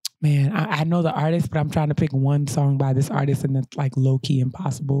 I know the artist, but I'm trying to pick one song by this artist, and it's like low-key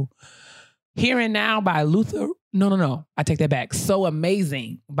impossible. Here and Now by Luther. No. I take that back. So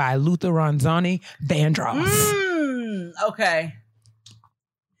Amazing by Luther Ronzoni Vandross. Okay.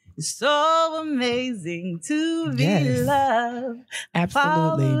 So amazing to be loved.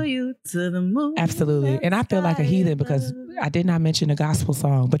 Absolutely. Follow you to the moon. Absolutely. And I feel like a heathen because I did not mention a gospel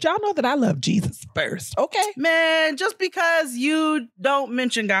song. But y'all know that I love Jesus first. Okay. Man, just because you don't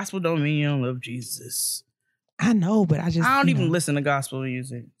mention gospel don't mean you don't love Jesus. I know, but I don't even listen to gospel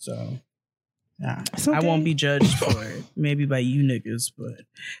music, so... Nah, It's okay. I won't be judged for it. Maybe by you niggas, but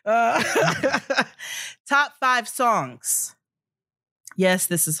top 5 songs. Yes,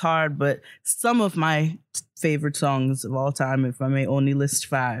 this is hard, but some of my favorite songs of all time, if I may only list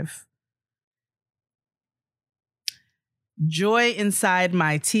 5. Joy Inside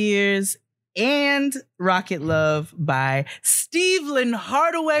My Tears and Rocket Love by Stevlin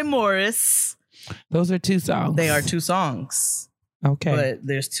Hardaway Morris. Those are 2 songs. They are 2 songs. Okay. But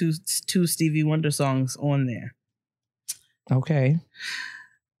there's two Stevie Wonder songs on there. Okay.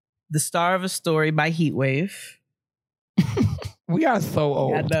 The Star of a Story by Heatwave. We are so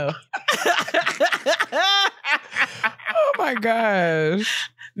old. I know. Oh my gosh.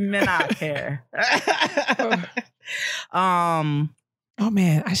 Men out here. Oh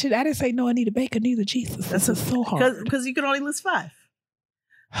man, I didn't say no Anita Baker, neither Jesus. This is so hard. Because you can only list 5.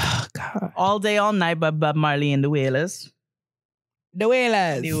 Oh, God. All Day, All Night by Bob Marley and the Wailers. The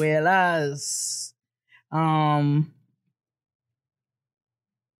Wailers. The Wailers. Oh,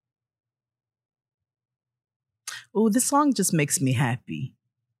 this song just makes me happy.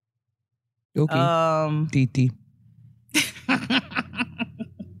 Okay. Titi.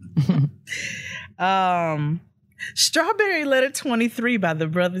 Strawberry Letter 23 by the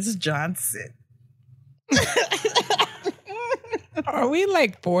Brothers Johnson. Are we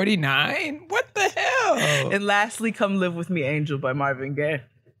like 49? What the hell? And lastly, Come Live With Me, Angel by Marvin Gaye.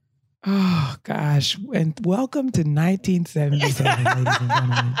 Oh, gosh. And welcome to 1977, ladies and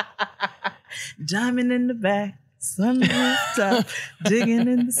gentlemen. Diamond in the back, sun rooftop, digging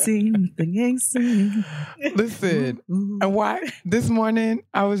in the scene, the gang singing. Listen, and why this morning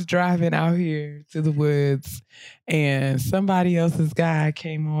I was driving out here to the woods, and somebody else's guy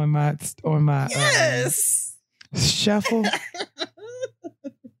came on my Yes. Shuffle.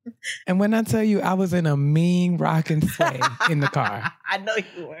 And when I tell you I was in a mean rockin' sway in the car. I know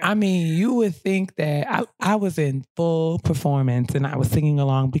you were. I mean, you would think that I was in full performance and I was singing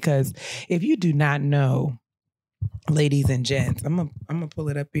along, because if you do not know, ladies and gents, I'm gonna pull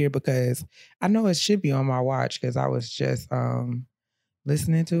it up here because I know it should be on my watch because I was just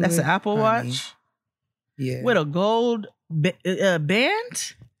listening to it. That's an Apple Watch? Yeah. With a gold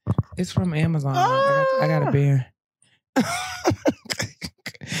band? It's from Amazon. Oh. I got a bear.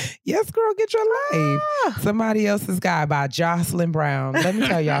 Yes, girl, get your life. Somebody else's guy by Jocelyn Brown. Let me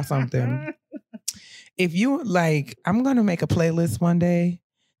tell y'all something. If you like, I'm going to make a playlist one day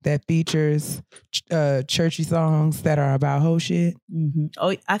that features churchy songs that are about whole shit. Mm-hmm.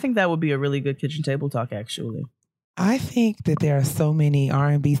 Oh, I think that would be a really good kitchen table talk, actually. I think that there are so many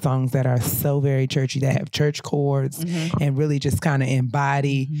R&B songs that are so very churchy, that have church chords and really just kind of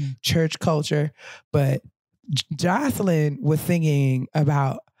embody church culture. But Jocelyn was singing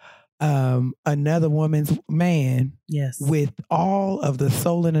about another woman's man, yes, with all of the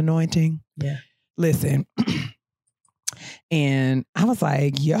soul and anointing. Yeah. Listen. And I was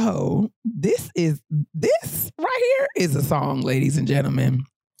like, yo, this right here is a song, ladies and gentlemen.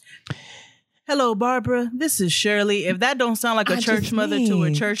 Hello, Barbara. This is Shirley. If that don't sound like a church mother to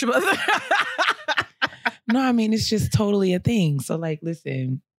a church mother. No, I mean, it's just totally a thing. So like,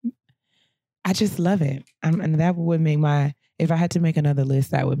 listen, I just love it. And that would make if I had to make another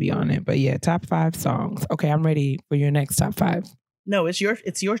list, that would be on it. But yeah, top 5 songs. Okay, I'm ready for your next top 5. No, it's your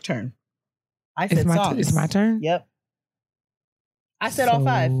turn. I said songs. It's my turn? Yep. I said all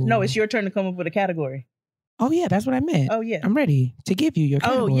 5. No, it's your turn to come up with a category. Oh, yeah, that's what I meant. Oh, yeah. I'm ready to give you your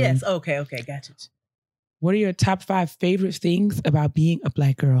category. Oh, yes. Okay, gotcha. What are your top 5 favorite things about being a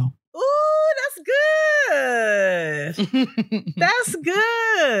Black girl? Ooh, that's good. That's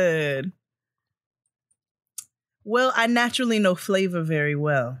good. Well, I naturally know flavor very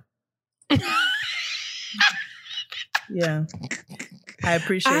well. Yeah. I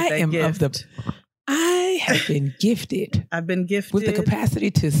appreciate that gift. I have been gifted. I've been gifted with the capacity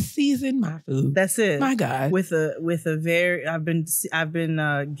to season my food. That's it. My God. I've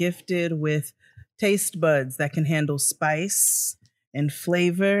been gifted with taste buds that can handle spice and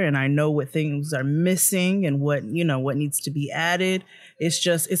flavor, and I know what things are missing and what needs to be added.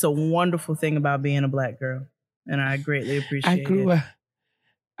 It's a wonderful thing about being a Black girl, and I greatly appreciate it.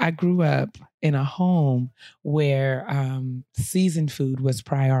 I grew up in a home where seasoned food was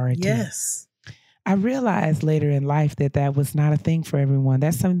priority. Yes. I realized later in life that was not a thing for everyone.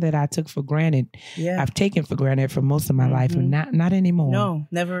 That's something that I took for granted. Yeah. I've taken for granted for most of my life, but not anymore. No,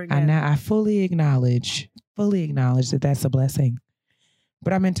 never again. I fully acknowledge that that's a blessing.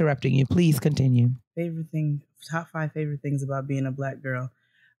 But I'm interrupting you. Please continue. Top 5 favorite things about being a Black girl.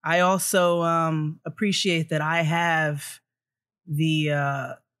 I also appreciate that I have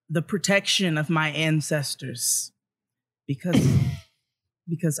the protection of my ancestors, because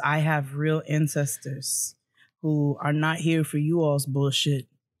because I have real ancestors who are not here for you all's bullshit.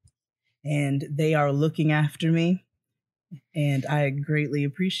 And they are looking after me. And I greatly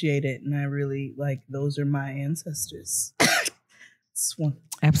appreciate it. And I really, like, those are my ancestors.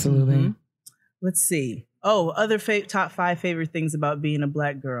 Absolutely. Mm-hmm. Let's see. Oh, other top 5 favorite things about being a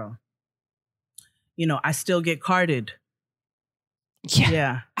Black girl. You know, I still get carded.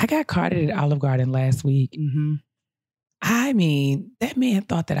 Yeah. I got carded at Olive Garden last week. Mm-hmm. I mean, that man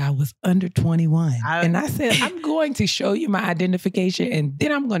thought that I was under 21. And I said, I'm going to show you my identification and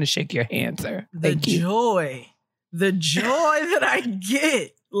then I'm going to shake your hand, sir. The joy that I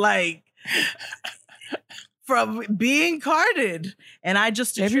get, like, from being carded. And I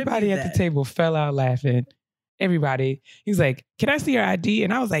just everybody at the table fell out laughing. Everybody. He was like, can I see your ID?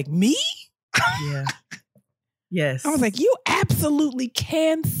 And I was like, me? Yeah. Yes. I was like, you absolutely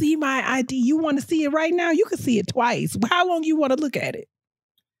can see my ID. You want to see it right now? You can see it twice. How long you want to look at it?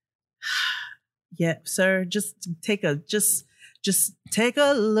 Yeah, sir. Just take a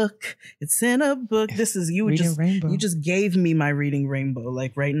look. It's in a book. This is you. You just gave me my reading rainbow.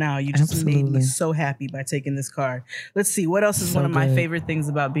 Like right now, you just made me so happy by taking this card. Let's see. What else is one of my favorite things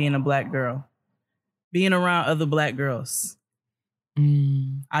about being a Black girl? Being around other Black girls.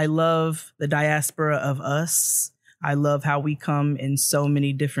 I love the diaspora of us. I love how we come in so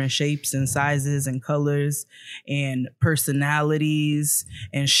many different shapes and sizes and colors and personalities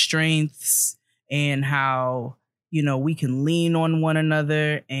and strengths, and how, you know, we can lean on one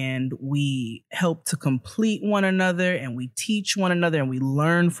another and we help to complete one another and we teach one another and we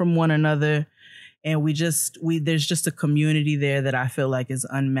learn from one another. And there's just a community there that I feel like is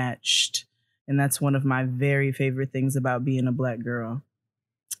unmatched. And that's one of my very favorite things about being a Black girl,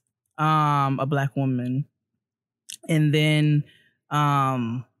 a Black woman. And then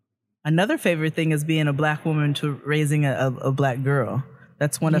another favorite thing is being a Black woman to raising a Black girl.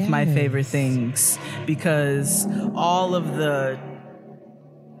 That's one of my favorite things, because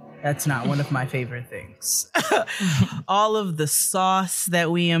that's not one of my favorite things. All of the sauce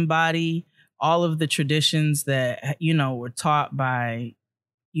that we embody, all of the traditions that, you know, were taught by,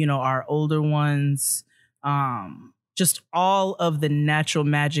 you know, our older ones, just all of the natural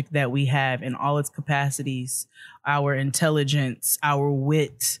magic that we have in all its capacities, our intelligence, our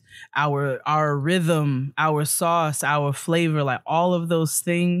wit, our rhythm, our sauce, our flavor, like all of those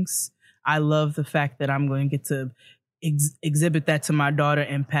things. I love the fact that I'm going to get to exhibit that to my daughter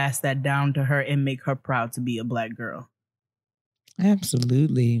and pass that down to her and make her proud to be a Black girl.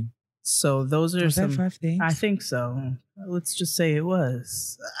 Absolutely. So those are that 5 things? I think so. Let's just say it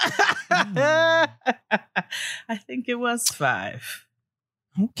was. I think it was 5.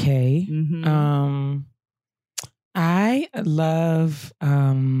 Okay. Mm-hmm. I love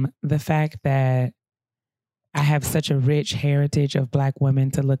the fact that I have such a rich heritage of Black women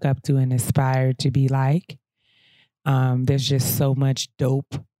to look up to and aspire to be like. There's just so much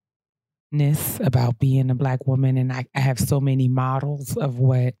dopeness about being a Black woman, and I have so many models of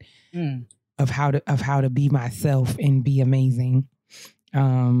of how to be myself and be amazing.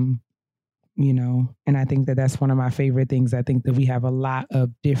 You know, and I think that that's one of my favorite things. I think that we have a lot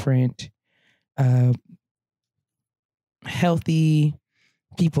of different healthy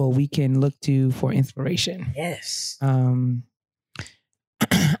people we can look to for inspiration. Yes.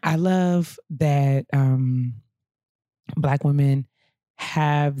 I love that Black women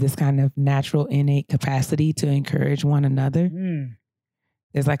have this kind of natural innate capacity to encourage one another.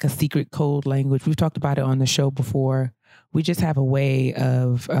 There's like a secret code language. We've talked about it on the show before. We just have a way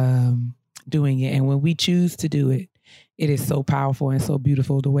of doing it. And when we choose to do it, it is so powerful and so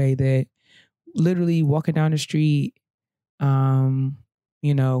beautiful, the way that literally walking down the street,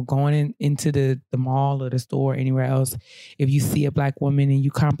 you know, going into the mall or the store or anywhere else, if you see a Black woman and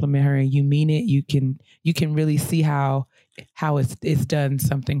you compliment her and you mean it, you can really see how it's done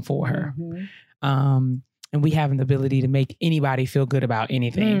something for her. Mm-hmm. And we have an ability to make anybody feel good about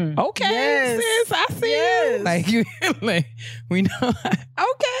anything. Okay, yes. Sis, I see you. Like we know.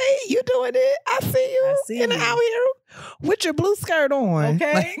 Okay, you doing it. I see you. Out here with your blue skirt on.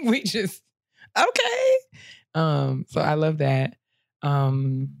 Okay, like, we just okay. So I love that.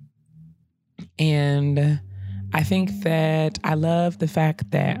 And I think that I love the fact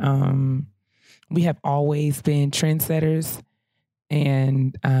that we have always been trendsetters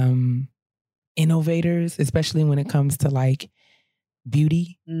and innovators, especially when it comes to like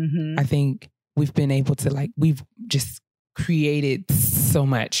beauty. Mm-hmm. I think we've been able to we've just created so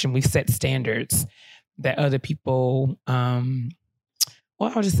much, and we've set standards that other people, I'll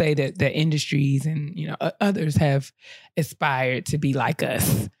just say that the industries and, you know, others have aspired to be like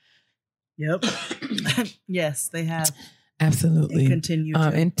us. Yep. Yes, they have. Absolutely. And continue to.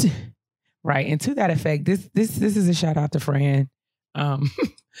 And to that effect, this is a shout out to Fran,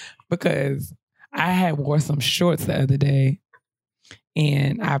 because I had wore some shorts the other day,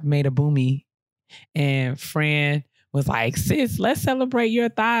 and I made a boomy, and Fran was like, "Sis, let's celebrate your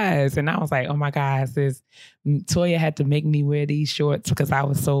thighs," and I was like, "Oh my God, sis, Toya had to make me wear these shorts because I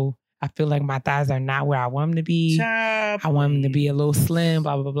feel like my thighs are not where I want them to be. I want them to be a little slim,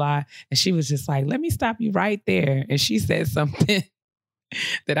 blah, blah, blah." And she was just like, "Let me stop you right there." And she said something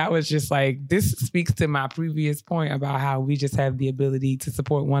that I was just like, this speaks to my previous point about how we just have the ability to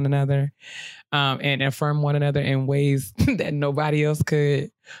support one another and affirm one another in ways that nobody else could.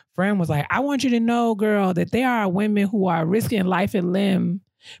 Fran was like, "I want you to know, girl, that there are women who are risking life and limb.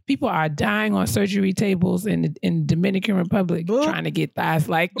 People are dying on surgery tables in Dominican Republic trying to get thighs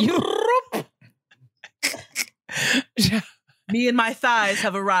like you." Me and my thighs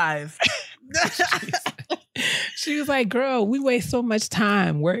have arrived. She was like, "Girl, we waste so much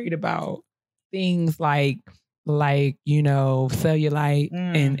time worried about things like cellulite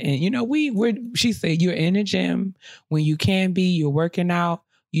and she said, you're in the gym when you can be, you're working out,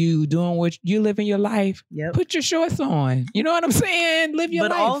 you doing what you living your life. Yep. Put your shorts on. You know what I'm saying? Live your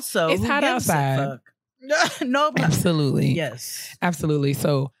life. But also, it's hot outside." No, absolutely. Yes. Absolutely.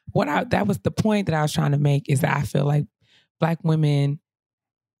 So that was the point that I was trying to make, is that I feel like Black women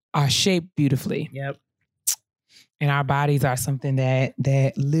are shaped beautifully. Yep. And our bodies are something that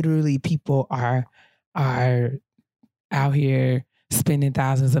literally people are out here spending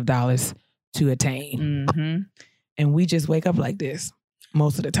thousands of dollars to attain. Mm-hmm. And we just wake up like this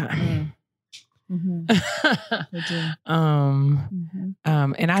most of the time. Mm-hmm.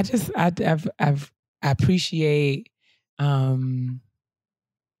 And I appreciate, I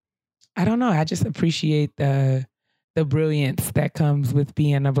don't know, I just appreciate the brilliance that comes with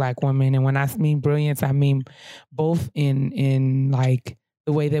being a Black woman. And when I mean brilliance, I mean both in like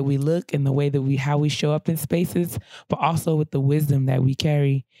the way that we look and the way that how we show up in spaces, but also with the wisdom that we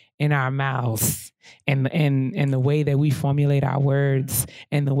carry in our mouths and the way that we formulate our words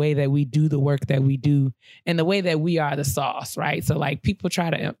and the way that we do the work that we do and the way that we are the sauce, right? So like people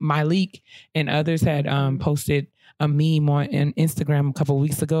Myleik and others had posted a meme on Instagram a couple of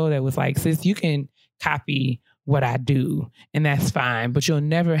weeks ago that was like, "Sis, you can copy what I do, and that's fine, but you'll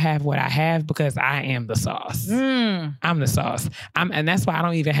never have what I have because I am the sauce. I'm the sauce. And that's why I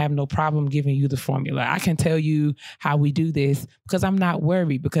don't even have no problem giving you the formula. I can tell you how we do this because I'm not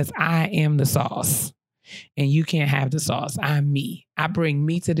worried, because I am the sauce. And you can't have the sauce. I'm me. I bring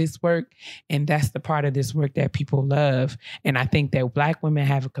me to this work, and that's the part of this work that people love. And I think that Black women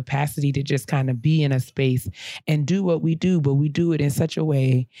have a capacity to just kind of be in a space and do what we do, but we do it in such a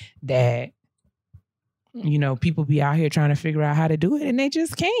way that people be out here trying to figure out how to do it, and they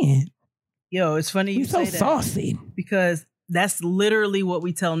just can't. Yo, it's funny you say that. So saucy. Because that's literally what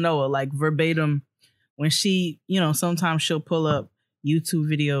we tell Noah, like verbatim, when she, sometimes she'll pull up YouTube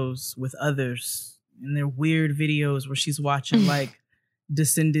videos with others, and they're weird videos where she's watching like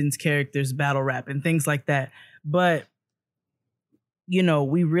Descendants characters battle rap and things like that. But,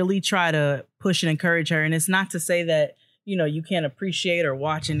 we really try to push and encourage her. And it's not to say that, you can't appreciate or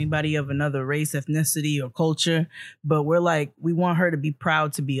watch anybody of another race, ethnicity, or culture. But we're like, we want her to be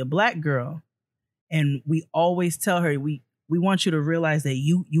proud to be a Black girl. And we always tell her, we want you to realize that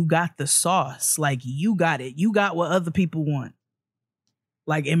you got the sauce. Like, you got it. You got what other people want.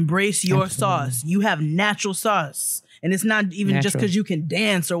 Like, embrace your sauce. You have natural sauce. And it's not even just because you can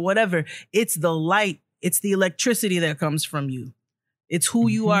dance or whatever. It's the light. It's the electricity that comes from you. It's who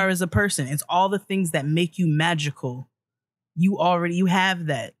you are as a person. It's all the things that make you magical. You have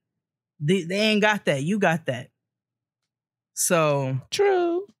that. They ain't got that. You got that. So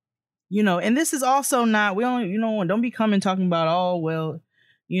true. And this is also not, we don't, don't be coming talking about,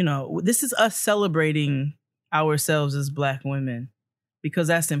 this is us celebrating ourselves as Black women, because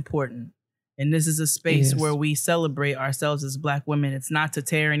that's important. And this is a space where we celebrate ourselves as Black women. It's not to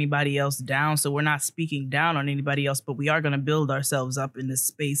tear anybody else down. So we're not speaking down on anybody else, but we are going to build ourselves up in this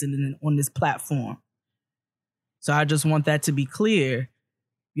space and on this platform. So I just want that to be clear.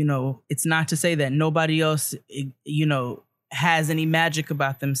 It's not to say that nobody else, has any magic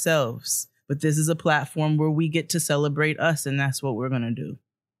about themselves, but this is a platform where we get to celebrate us, and that's what we're going to do.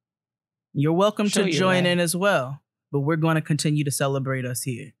 You're welcome to join in as well, but we're going to continue to celebrate us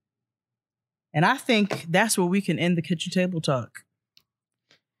here. And I think that's where we can end the kitchen table talk.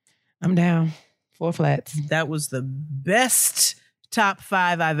 I'm down. 4 flats. That was the best top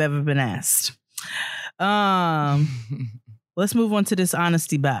 5 I've ever been asked. Let's move on to this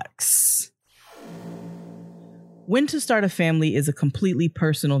honesty box. When to start a family is a completely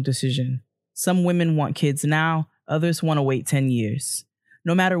personal decision. Some women want kids now, Others want to wait 10 years.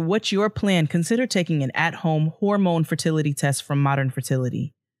 No matter what your plan, consider taking an at-home hormone fertility test from Modern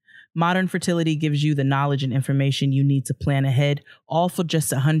Fertility. Modern Fertility gives you the knowledge and information you need to plan ahead, all for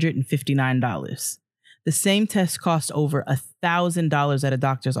just $159. The same test costs over $1,000 at a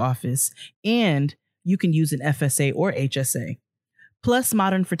doctor's office, and you can use an FSA or HSA. Plus,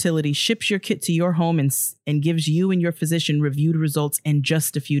 Modern Fertility ships your kit to your home and gives you and your physician reviewed results in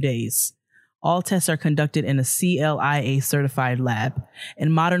just a few days. All tests are conducted in a CLIA certified lab,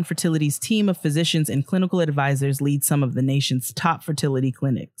 and Modern Fertility's team of physicians and clinical advisors lead some of the nation's top fertility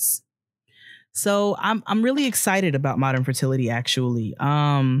clinics. So I'm really excited about Modern Fertility, actually.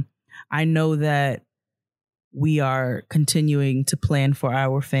 I know that we are continuing to plan for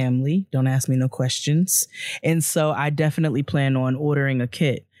our family. Don't ask me no questions. And so I definitely plan on ordering a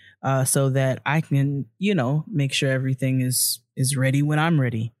kit so that I can, make sure everything is ready when I'm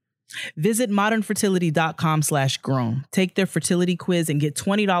ready. Visit modernfertility.com/grown. Take their fertility quiz and get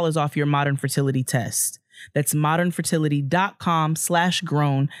 $20 off your Modern Fertility test. That's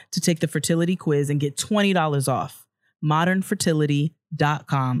modernfertility.com/grown to take the fertility quiz and get $20 off.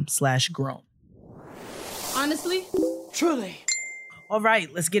 modernfertility.com/grown. Honestly? Truly. All right,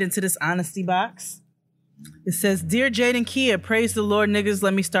 let's get into this honesty box. It says, Dear Jade and Kia, praise the Lord, niggas.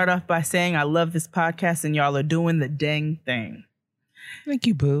 Let me start off by saying I love this podcast and y'all are doing the dang thing. Thank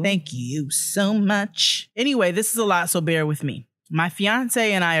you, boo. Thank you so much. Anyway, this is a lot, so bear with me. My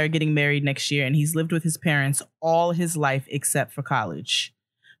fiance and I are getting married next year, and he's lived with his parents all his life except for college.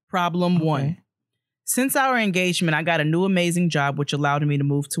 Problem one. Since our engagement, I got a new amazing job, which allowed me to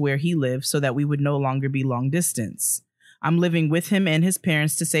move to where he lives so that we would no longer be long distance. I'm living with him and his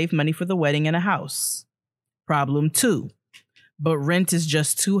parents to save money for the wedding and a house. Problem two. But rent is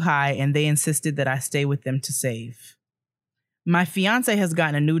just too high, and they insisted that I stay with them to save. My fiance has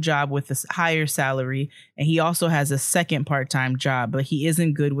gotten a new job with a higher salary, and he also has a second part-time job, but he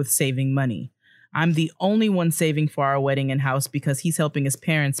isn't good with saving money. I'm the only one saving for our wedding and house because he's helping his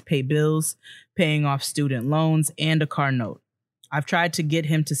parents pay bills, paying off student loans, and a car note. I've tried to get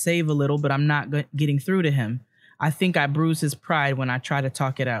him to save a little, but I'm not getting through to him. I think I bruise his pride when I try to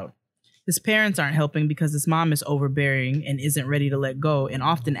talk it out. His parents aren't helping because his mom is overbearing and isn't ready to let go and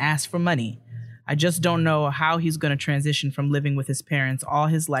often asks for money. I just don't know how he's going to transition from living with his parents all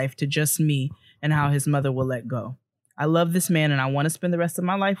his life to just me and how his mother will let go. I love this man and I want to spend the rest of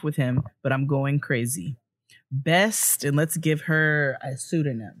my life with him, but I'm going crazy. Best, and let's give her a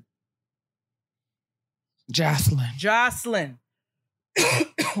pseudonym. Jocelyn. Jocelyn.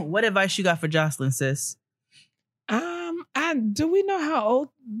 What advice you got for Jocelyn, sis? Do we know how old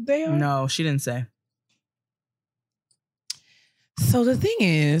they are? No, she didn't say. So the thing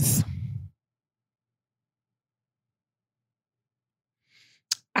is,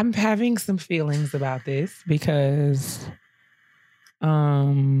 I'm having some feelings about this because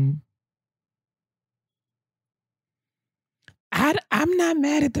I'm not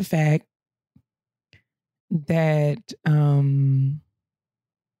mad at the fact that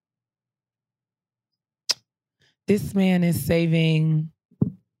this man is saving.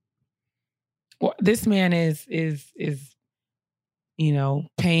 Well, this man is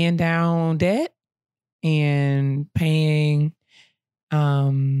paying down debt and paying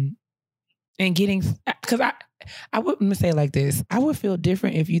and getting, because I wouldn't say it like this. I would feel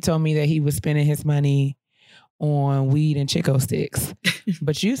different if you told me that he was spending his money on weed and Chico sticks.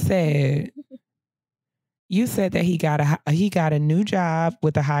 But you said that he got a new job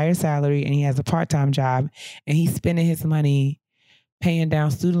with a higher salary and he has a part-time job and he's spending his money paying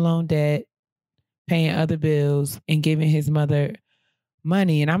down student loan debt, paying other bills, and giving his mother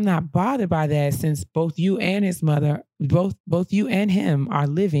money. And I'm not bothered by that since both you and his mother, both you and him are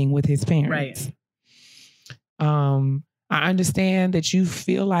living with his parents. Right. I understand that you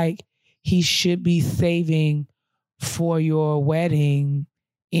feel like he should be saving for your wedding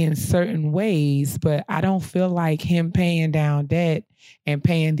in certain ways, but I don't feel like him paying down debt and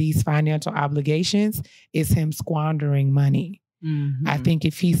paying these financial obligations is him squandering money. Mm-hmm. I think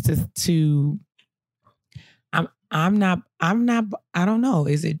if he's I don't know. I don't know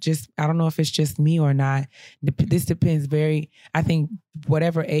if it's just me or not. This depends I think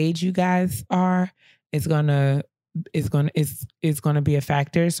whatever age you guys are, it's gonna be a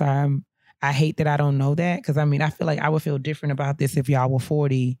factor. So I hate that I don't know that because I feel like I would feel different about this if y'all were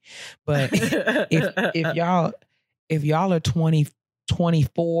 40. But if y'all are 20,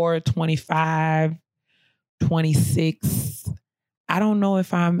 24, 25, 26, I don't know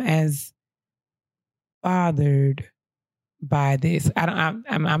if I'm as bothered by this.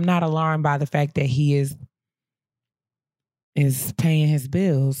 I'm not alarmed by the fact that he is paying his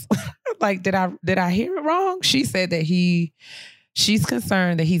bills. Like, did I hear it wrong? She said that she's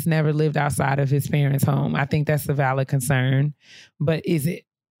concerned that he's never lived outside of his parents' home. I think that's a valid concern, but is it?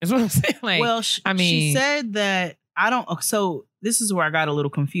 That's what I'm saying. Like, well, she said that so this is where I got a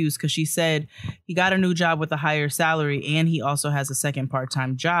little confused because she said he got a new job with a higher salary and he also has a second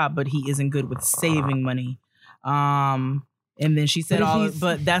part-time job, but he isn't good with saving money. And then she said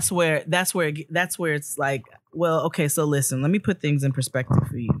but that's where it's like, well, okay, so listen, let me put things in perspective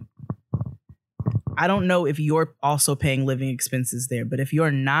for you. I don't know if you're also paying living expenses there, but if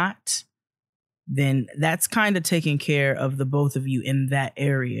you're not, then that's kind of taking care of the both of you in that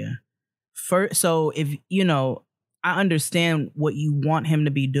area. So if, I understand what you want him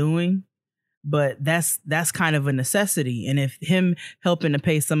to be doing, but that's kind of a necessity. And if him helping to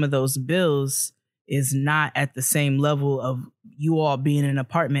pay some of those bills is not at the same level of you all being in an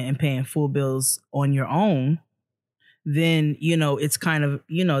apartment and paying full bills on your own, then, it's kind of,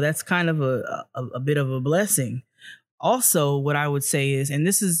 that's kind of a bit of a blessing. Also, what I would say is, and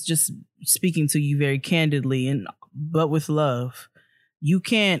this is just speaking to you very candidly, but with love, you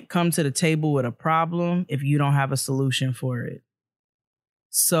can't come to the table with a problem if you don't have a solution for it.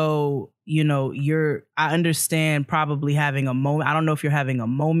 So, I understand probably having a moment. I don't know if you're having a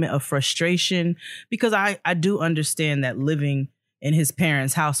moment of frustration, because I do understand that living in his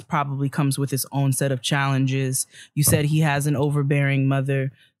parents' house probably comes with its own set of challenges. You said he has an overbearing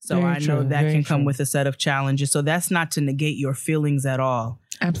mother. So I know that can come with a set of challenges. So that's not to negate your feelings at all.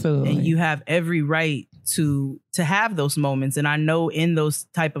 Absolutely. And you have every right to have those moments. And I know in those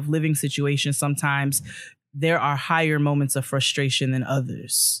type of living situations, sometimes there are higher moments of frustration than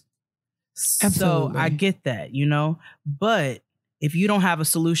others. Absolutely. So I get that, but if you don't have a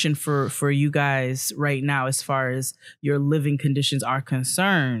solution for you guys right now, as far as your living conditions are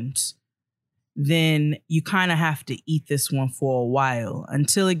concerned, then you kind of have to eat this one for a while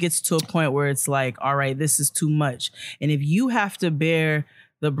until it gets to a point where it's like, all right, this is too much. And if you have to bear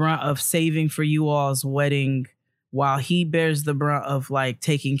the brunt of saving for you all's wedding while he bears the brunt of like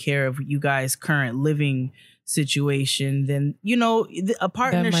taking care of you guys' current living situation, then, a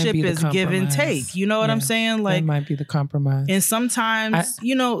partnership is give and take. You know what I'm saying? Like, that might be the compromise. And sometimes,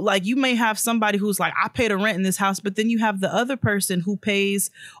 like you may have somebody who's like, I pay the rent in this house, but then you have the other person who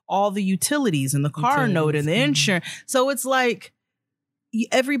pays all the utilities and the car note and the insurance. So it's like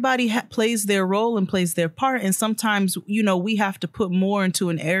everybody plays their role and plays their part. And sometimes, we have to put more into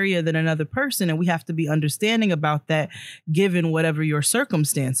an area than another person. And we have to be understanding about that, given whatever your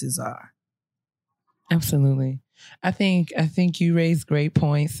circumstances are. Absolutely. I think you raised great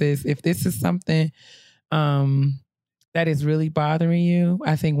points, sis. If this is something that is really bothering you,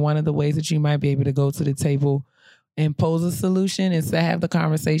 I think one of the ways that you might be able to go to the table and pose a solution is to have the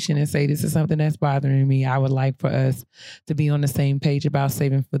conversation and say, this is something that's bothering me. I would like for us to be on the same page about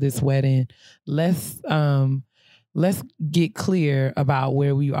saving for this wedding. Let's get clear about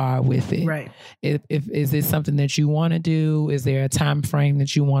where we are with it. Right. If is this something that you want to do? Is there a time frame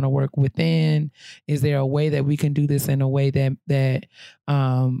that you want to work within? Is there a way that we can do this in a way that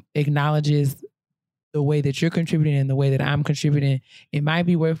acknowledges the way that you're contributing and the way that I'm contributing? It might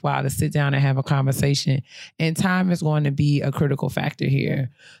be worthwhile to sit down and have a conversation. And time is going to be a critical factor here.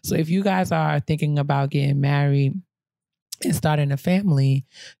 So if you guys are thinking about getting married and starting a family,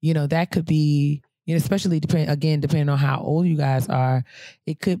 that could be, especially depending on how old you guys are,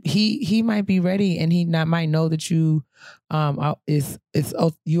 it could he might be ready, and he might know that you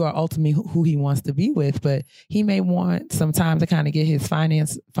you are ultimately who he wants to be with, but he may want some time to kind of get his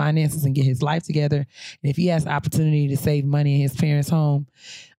finances and get his life together. And if he has the opportunity to save money in his parents' home,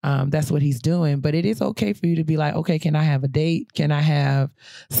 that's what he's doing. But it is okay for you to be like, okay, can I have a date? Can I have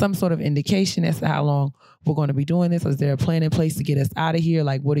some sort of indication as to how long we're going to be doing this? Is there a plan in place to get us out of here?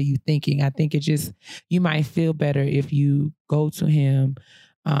 Like, what are you thinking? I think you might feel better if you go to him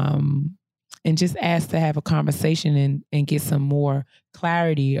and just ask to have a conversation and get some more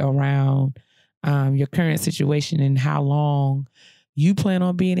clarity around your current situation and how long you plan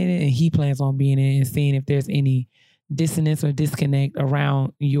on being in it and he plans on being in it, and seeing if there's any dissonance or disconnect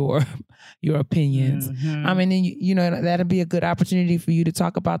around your opinions. Mm-hmm. And then, that'll be a good opportunity for you to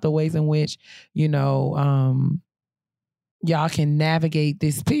talk about the ways in which, y'all can navigate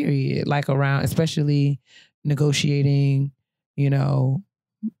this period, like around, especially negotiating,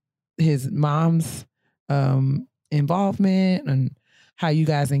 his mom's involvement and how you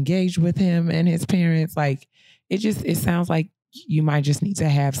guys engage with him and his parents. Like, it sounds like you might just need to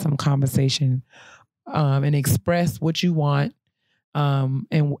have some conversation and express what you want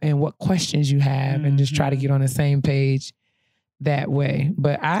and what questions you have, and just try to get on the same page that way.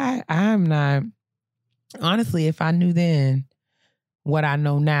 But I'm not, honestly, if I knew then, what I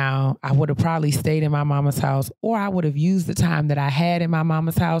know now, I would have probably stayed in my mama's house, or I would have used the time that I had in my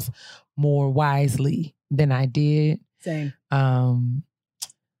mama's house more wisely than I did. Same.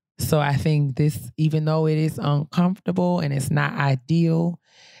 So I think this, even though it is uncomfortable and it's not ideal,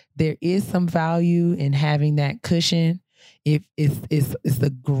 there is some value in having that cushion. It's a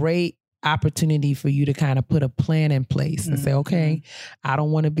great opportunity for you to kind of put a plan in place and say, okay, I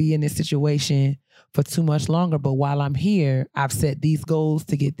don't want to be in this situation for too much longer, but while I'm here, I've set these goals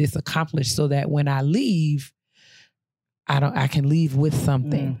to get this accomplished so that when I leave, I can leave with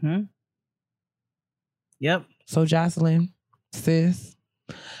something. Mm-hmm. Yep. So Jocelyn, sis,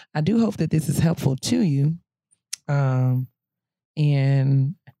 I do hope that this is helpful to you. And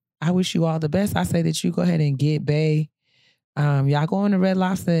I wish you all the best. I say that you go ahead and get Bay. Y'all go on to Red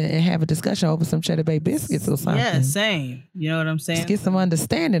Lobster and have a discussion over some Cheddar Bay biscuits or something. Yeah, same. You know what I'm saying? Let's get some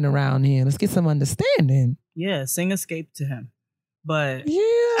understanding around here. Let's get some understanding. Yeah, sing Escape to him. But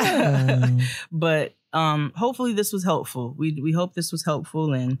yeah. But hopefully this was helpful. We hope this was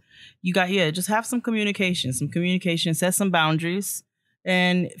helpful, and you got just have some communication, set some boundaries,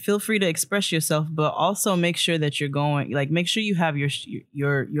 and feel free to express yourself, but also make sure that you're going, like, make sure you have your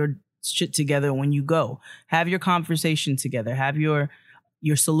shit together when you go. Have your conversation together. Have your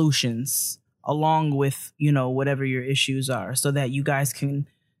solutions along with, whatever your issues are, so that you guys can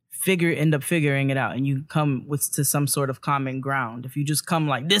end up figuring it out and you come to some sort of common ground. If you just come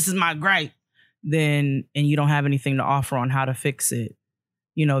like, this is my gripe, and you don't have anything to offer on how to fix it,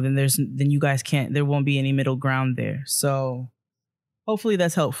 then you guys there won't be any middle ground there. So hopefully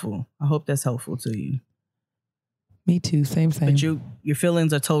that's helpful. I hope that's helpful to you. Me too. Same. But your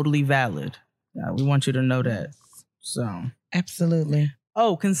feelings are totally valid. We want you to know that. So absolutely.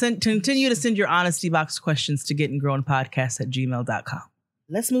 Oh, continue to send your honesty box questions to gettinggrownpodcast@gmail.com.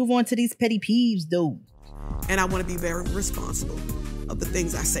 Let's move on to these petty peeves, though. And I want to be very responsible of the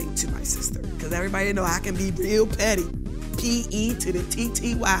things I say to my sister, because everybody know I can be real petty. P-E to the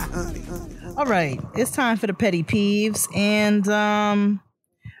T-T-Y, honey. All right, it's time for the petty peeves, and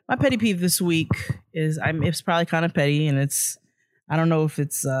my petty peeve this week is it's probably kind of petty, and I don't know if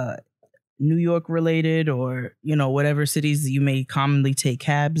it's New York related or whatever cities you may commonly take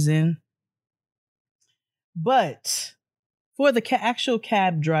cabs in, but for the actual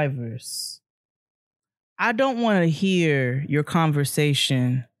cab drivers, I don't want to hear your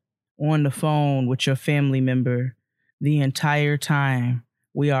conversation on the phone with your family member the entire time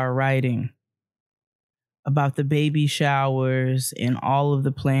we are riding about the baby showers and all of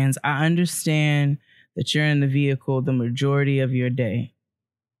the plans. I understand that you're in the vehicle the majority of your day,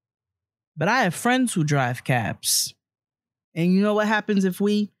 but I have friends who drive cabs. And you know what happens if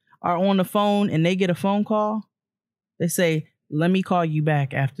we are on the phone and they get a phone call? They say, let me call you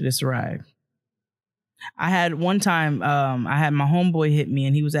back after this ride. I had one time, I had my homeboy hit me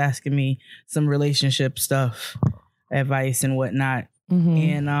and he was asking me some relationship stuff, advice and whatnot.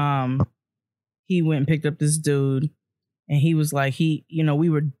 Mm-hmm. And he went and picked up this dude, and he was like, we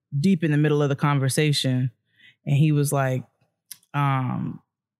were deep in the middle of the conversation, and he was like,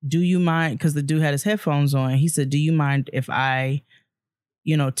 do you mind? Because the dude had his headphones on. He said, do you mind if I,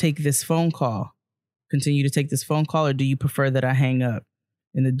 take this phone call, continue to take this phone call, or do you prefer that I hang up?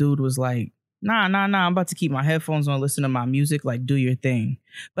 And the dude was like, nah, I'm about to keep my headphones on, listen to my music, like, do your thing.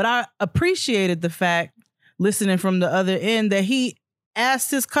 But I appreciated the fact, listening from the other end, that he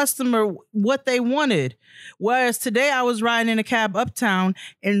asked his customer what they wanted. Whereas today I was riding in a cab uptown,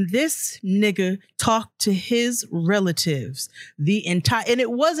 and this nigga talked to his relatives and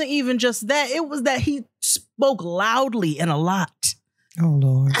it wasn't even just that, it was that he spoke loudly and a lot. Oh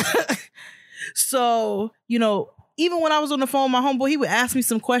Lord. So, even when I was on the phone with my homeboy, he would ask me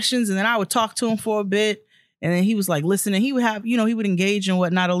some questions, and then I would talk to him for a bit. And then he was like listening. He would have, he would engage and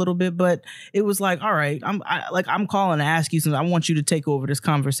whatnot a little bit, but it was like, all right, I'm calling to ask you something. I want you to take over this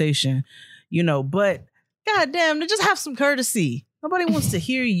conversation, but goddamn, to just have some courtesy. Nobody wants to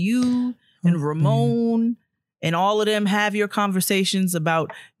hear you and Ramon and all of them have your conversations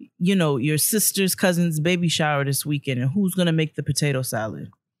about, your sister's cousin's baby shower this weekend and who's going to make the potato salad.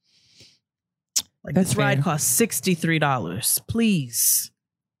 Like, that's this ride fair. Costs $63. Please.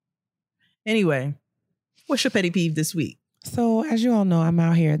 Anyway. What's your petty peeve this week? So, as you all know, I'm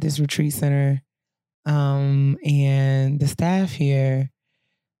out here at this retreat center, and the staff here,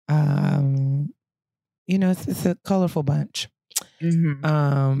 it's a colorful bunch.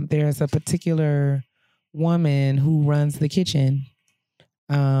 Mm-hmm. There's a particular woman who runs the kitchen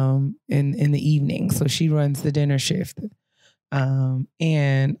in the evening, so she runs the dinner shift.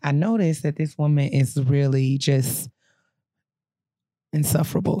 And I noticed that this woman is really just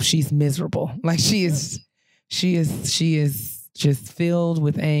insufferable. She's miserable. Like, she is just filled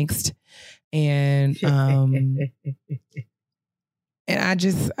with angst. And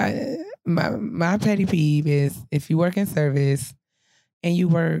my petty peeve is if you work in service and you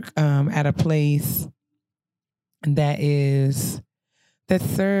work at a place that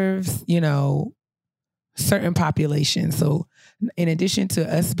serves, certain populations. So in addition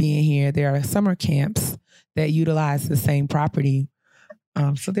to us being here, there are summer camps that utilize the same property.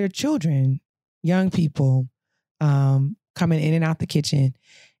 So there are children, young people coming in and out the kitchen.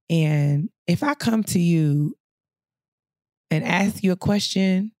 And if I come to you and ask you a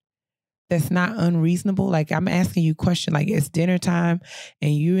question that's not unreasonable, like I'm asking you a question, like it's dinner time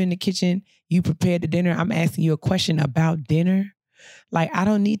and you're in the kitchen, you prepared the dinner, I'm asking you a question about dinner. Like I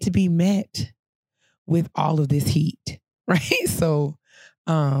don't need to be met with all of this heat, right? So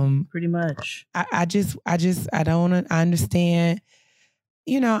pretty much. I understand,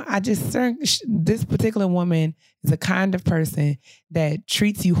 this particular woman is the kind of person that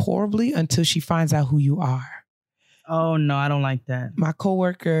treats you horribly until she finds out who you are. Oh no, I don't like that. My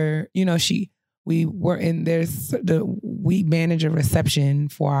coworker, we manage a reception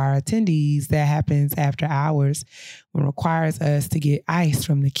for our attendees that happens after hours and requires us to get ice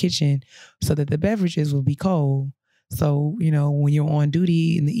from the kitchen so that the beverages will be cold. So, when you're on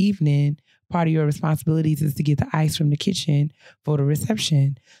duty in the evening, part of your responsibilities is to get the ice from the kitchen for the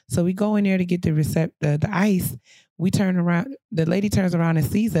reception. So we go in there to get the ice. We turn around, the lady turns around and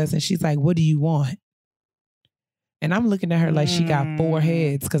sees us and she's like, "What do you want?" And I'm looking at her like she got 4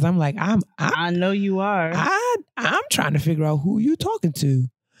 heads because I'm like, I know you are. I'm trying to figure out who you're talking to.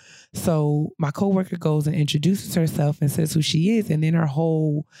 So my coworker goes and introduces herself and says who she is. And then her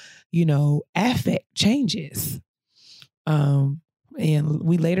whole, affect changes. And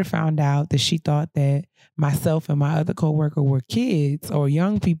we later found out that she thought that myself and my other coworker were kids or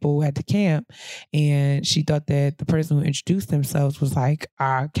young people at the camp. And she thought that the person who introduced themselves was like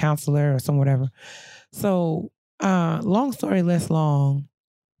our counselor or some whatever. So long story less long,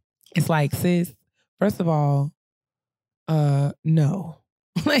 it's like, sis, first of all, no.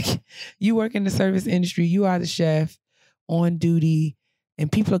 Like, you work in the service industry, you are the chef on duty,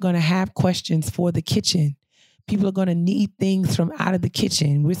 and people are going to have questions for the kitchen. People are going to need things from out of the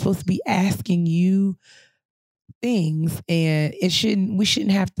kitchen. We're supposed to be asking you things, and we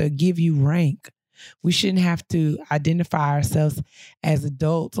shouldn't have to give you rank. We shouldn't have to identify ourselves as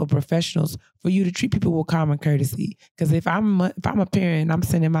adults or professionals for you to treat people with common courtesy. Because if I'm a parent and I'm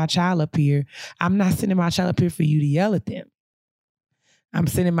sending my child up here, I'm not sending my child up here for you to yell at them. I'm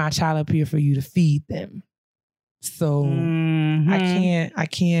sending my child up here for you to feed them. So I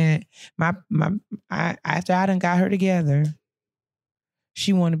can't. After I done got her together,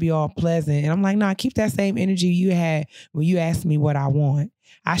 she want to be all pleasant, and I'm like, nah, keep that same energy you had when you asked me what I want.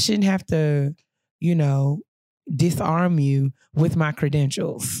 I shouldn't have to, disarm you with my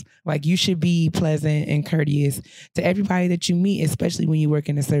credentials. Like, you should be pleasant and courteous to everybody that you meet, especially when you work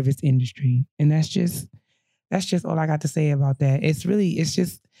in the service industry. And that's just all I got to say about that. It's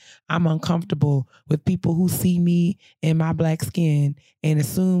just, I'm uncomfortable with people who see me in my black skin and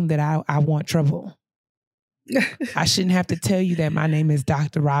assume that I want trouble. I shouldn't have to tell you that my name is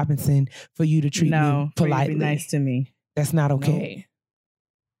Dr. Robinson for you to treat me politely. For you to be nice to me. That's not okay. No.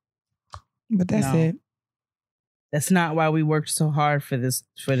 But that's it. That's not why we worked so hard for this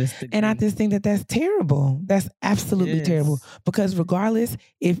degree. And I just think that that's terrible. That's absolutely terrible. Because regardless,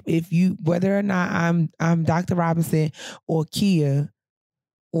 if you, whether or not I'm Dr. Robinson or Kia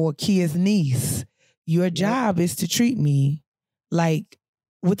or Kia's niece, your job is to treat me like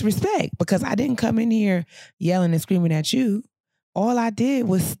with respect. Because I didn't come in here yelling and screaming at you. All I did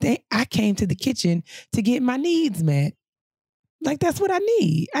was I came to the kitchen to get my needs met. Like, that's what I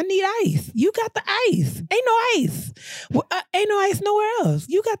need. I need ice. You got the ice. Ain't no ice. Well, ain't no ice nowhere else.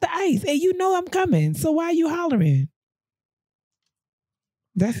 You got the ice, and you know I'm coming. So why are you hollering?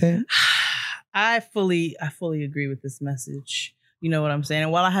 That's it. I fully agree with this message. You know what I'm saying?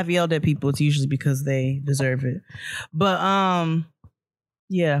 And while I have yelled at people, it's usually because they deserve it. But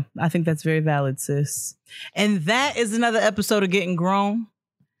yeah, I think that's very valid, sis. And that is another episode of Getting Grown.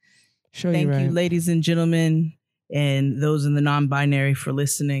 Sure, Thank you, ladies and gentlemen. And those in the non-binary for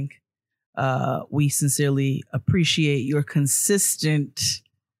listening. We sincerely appreciate your consistent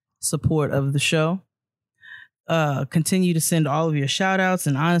support of the show. Continue to send all of your shout outs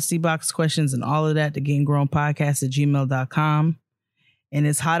and honesty box questions and all of that to gettinggrownpodcast@gmail.com. And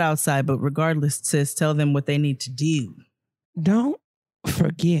it's hot outside, but regardless, sis, tell them what they need to do. Don't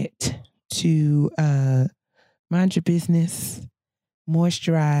forget to mind your business,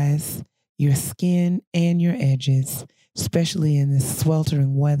 moisturize your skin and your edges, especially in this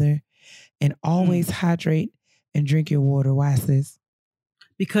sweltering weather, and always hydrate and drink your water. Why, sis?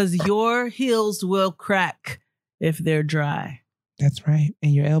 Because your heels will crack if they're dry. That's right.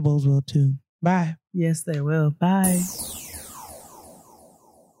 And your elbows will too. Bye. Yes, they will. Bye.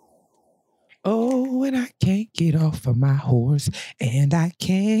 Oh, and I can't get off of my horse, and I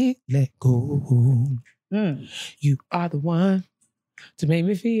can't let go. You are the one to make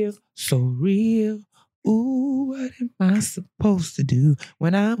me feel so real. Ooh, what am I supposed to do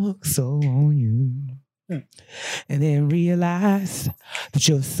when I'm hooked so on you? And then realize that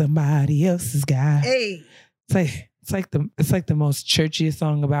you're somebody else's guy. Hey. It's like the most churchiest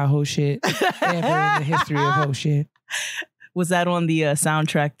song about whole shit ever in the history of whole shit. Was that on the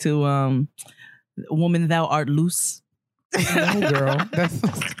soundtrack to Woman Thou Art Loose? No, girl.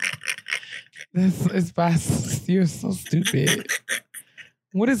 It's by, you're so stupid.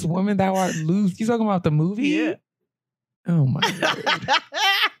 What is Woman Thou Art Loose? You talking about the movie? Yeah. Oh my God.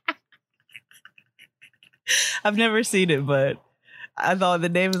 I've never seen it, but I thought the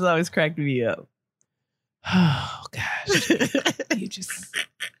name has always cracked me up. Oh gosh. You just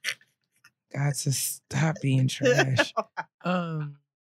got to stop being trash.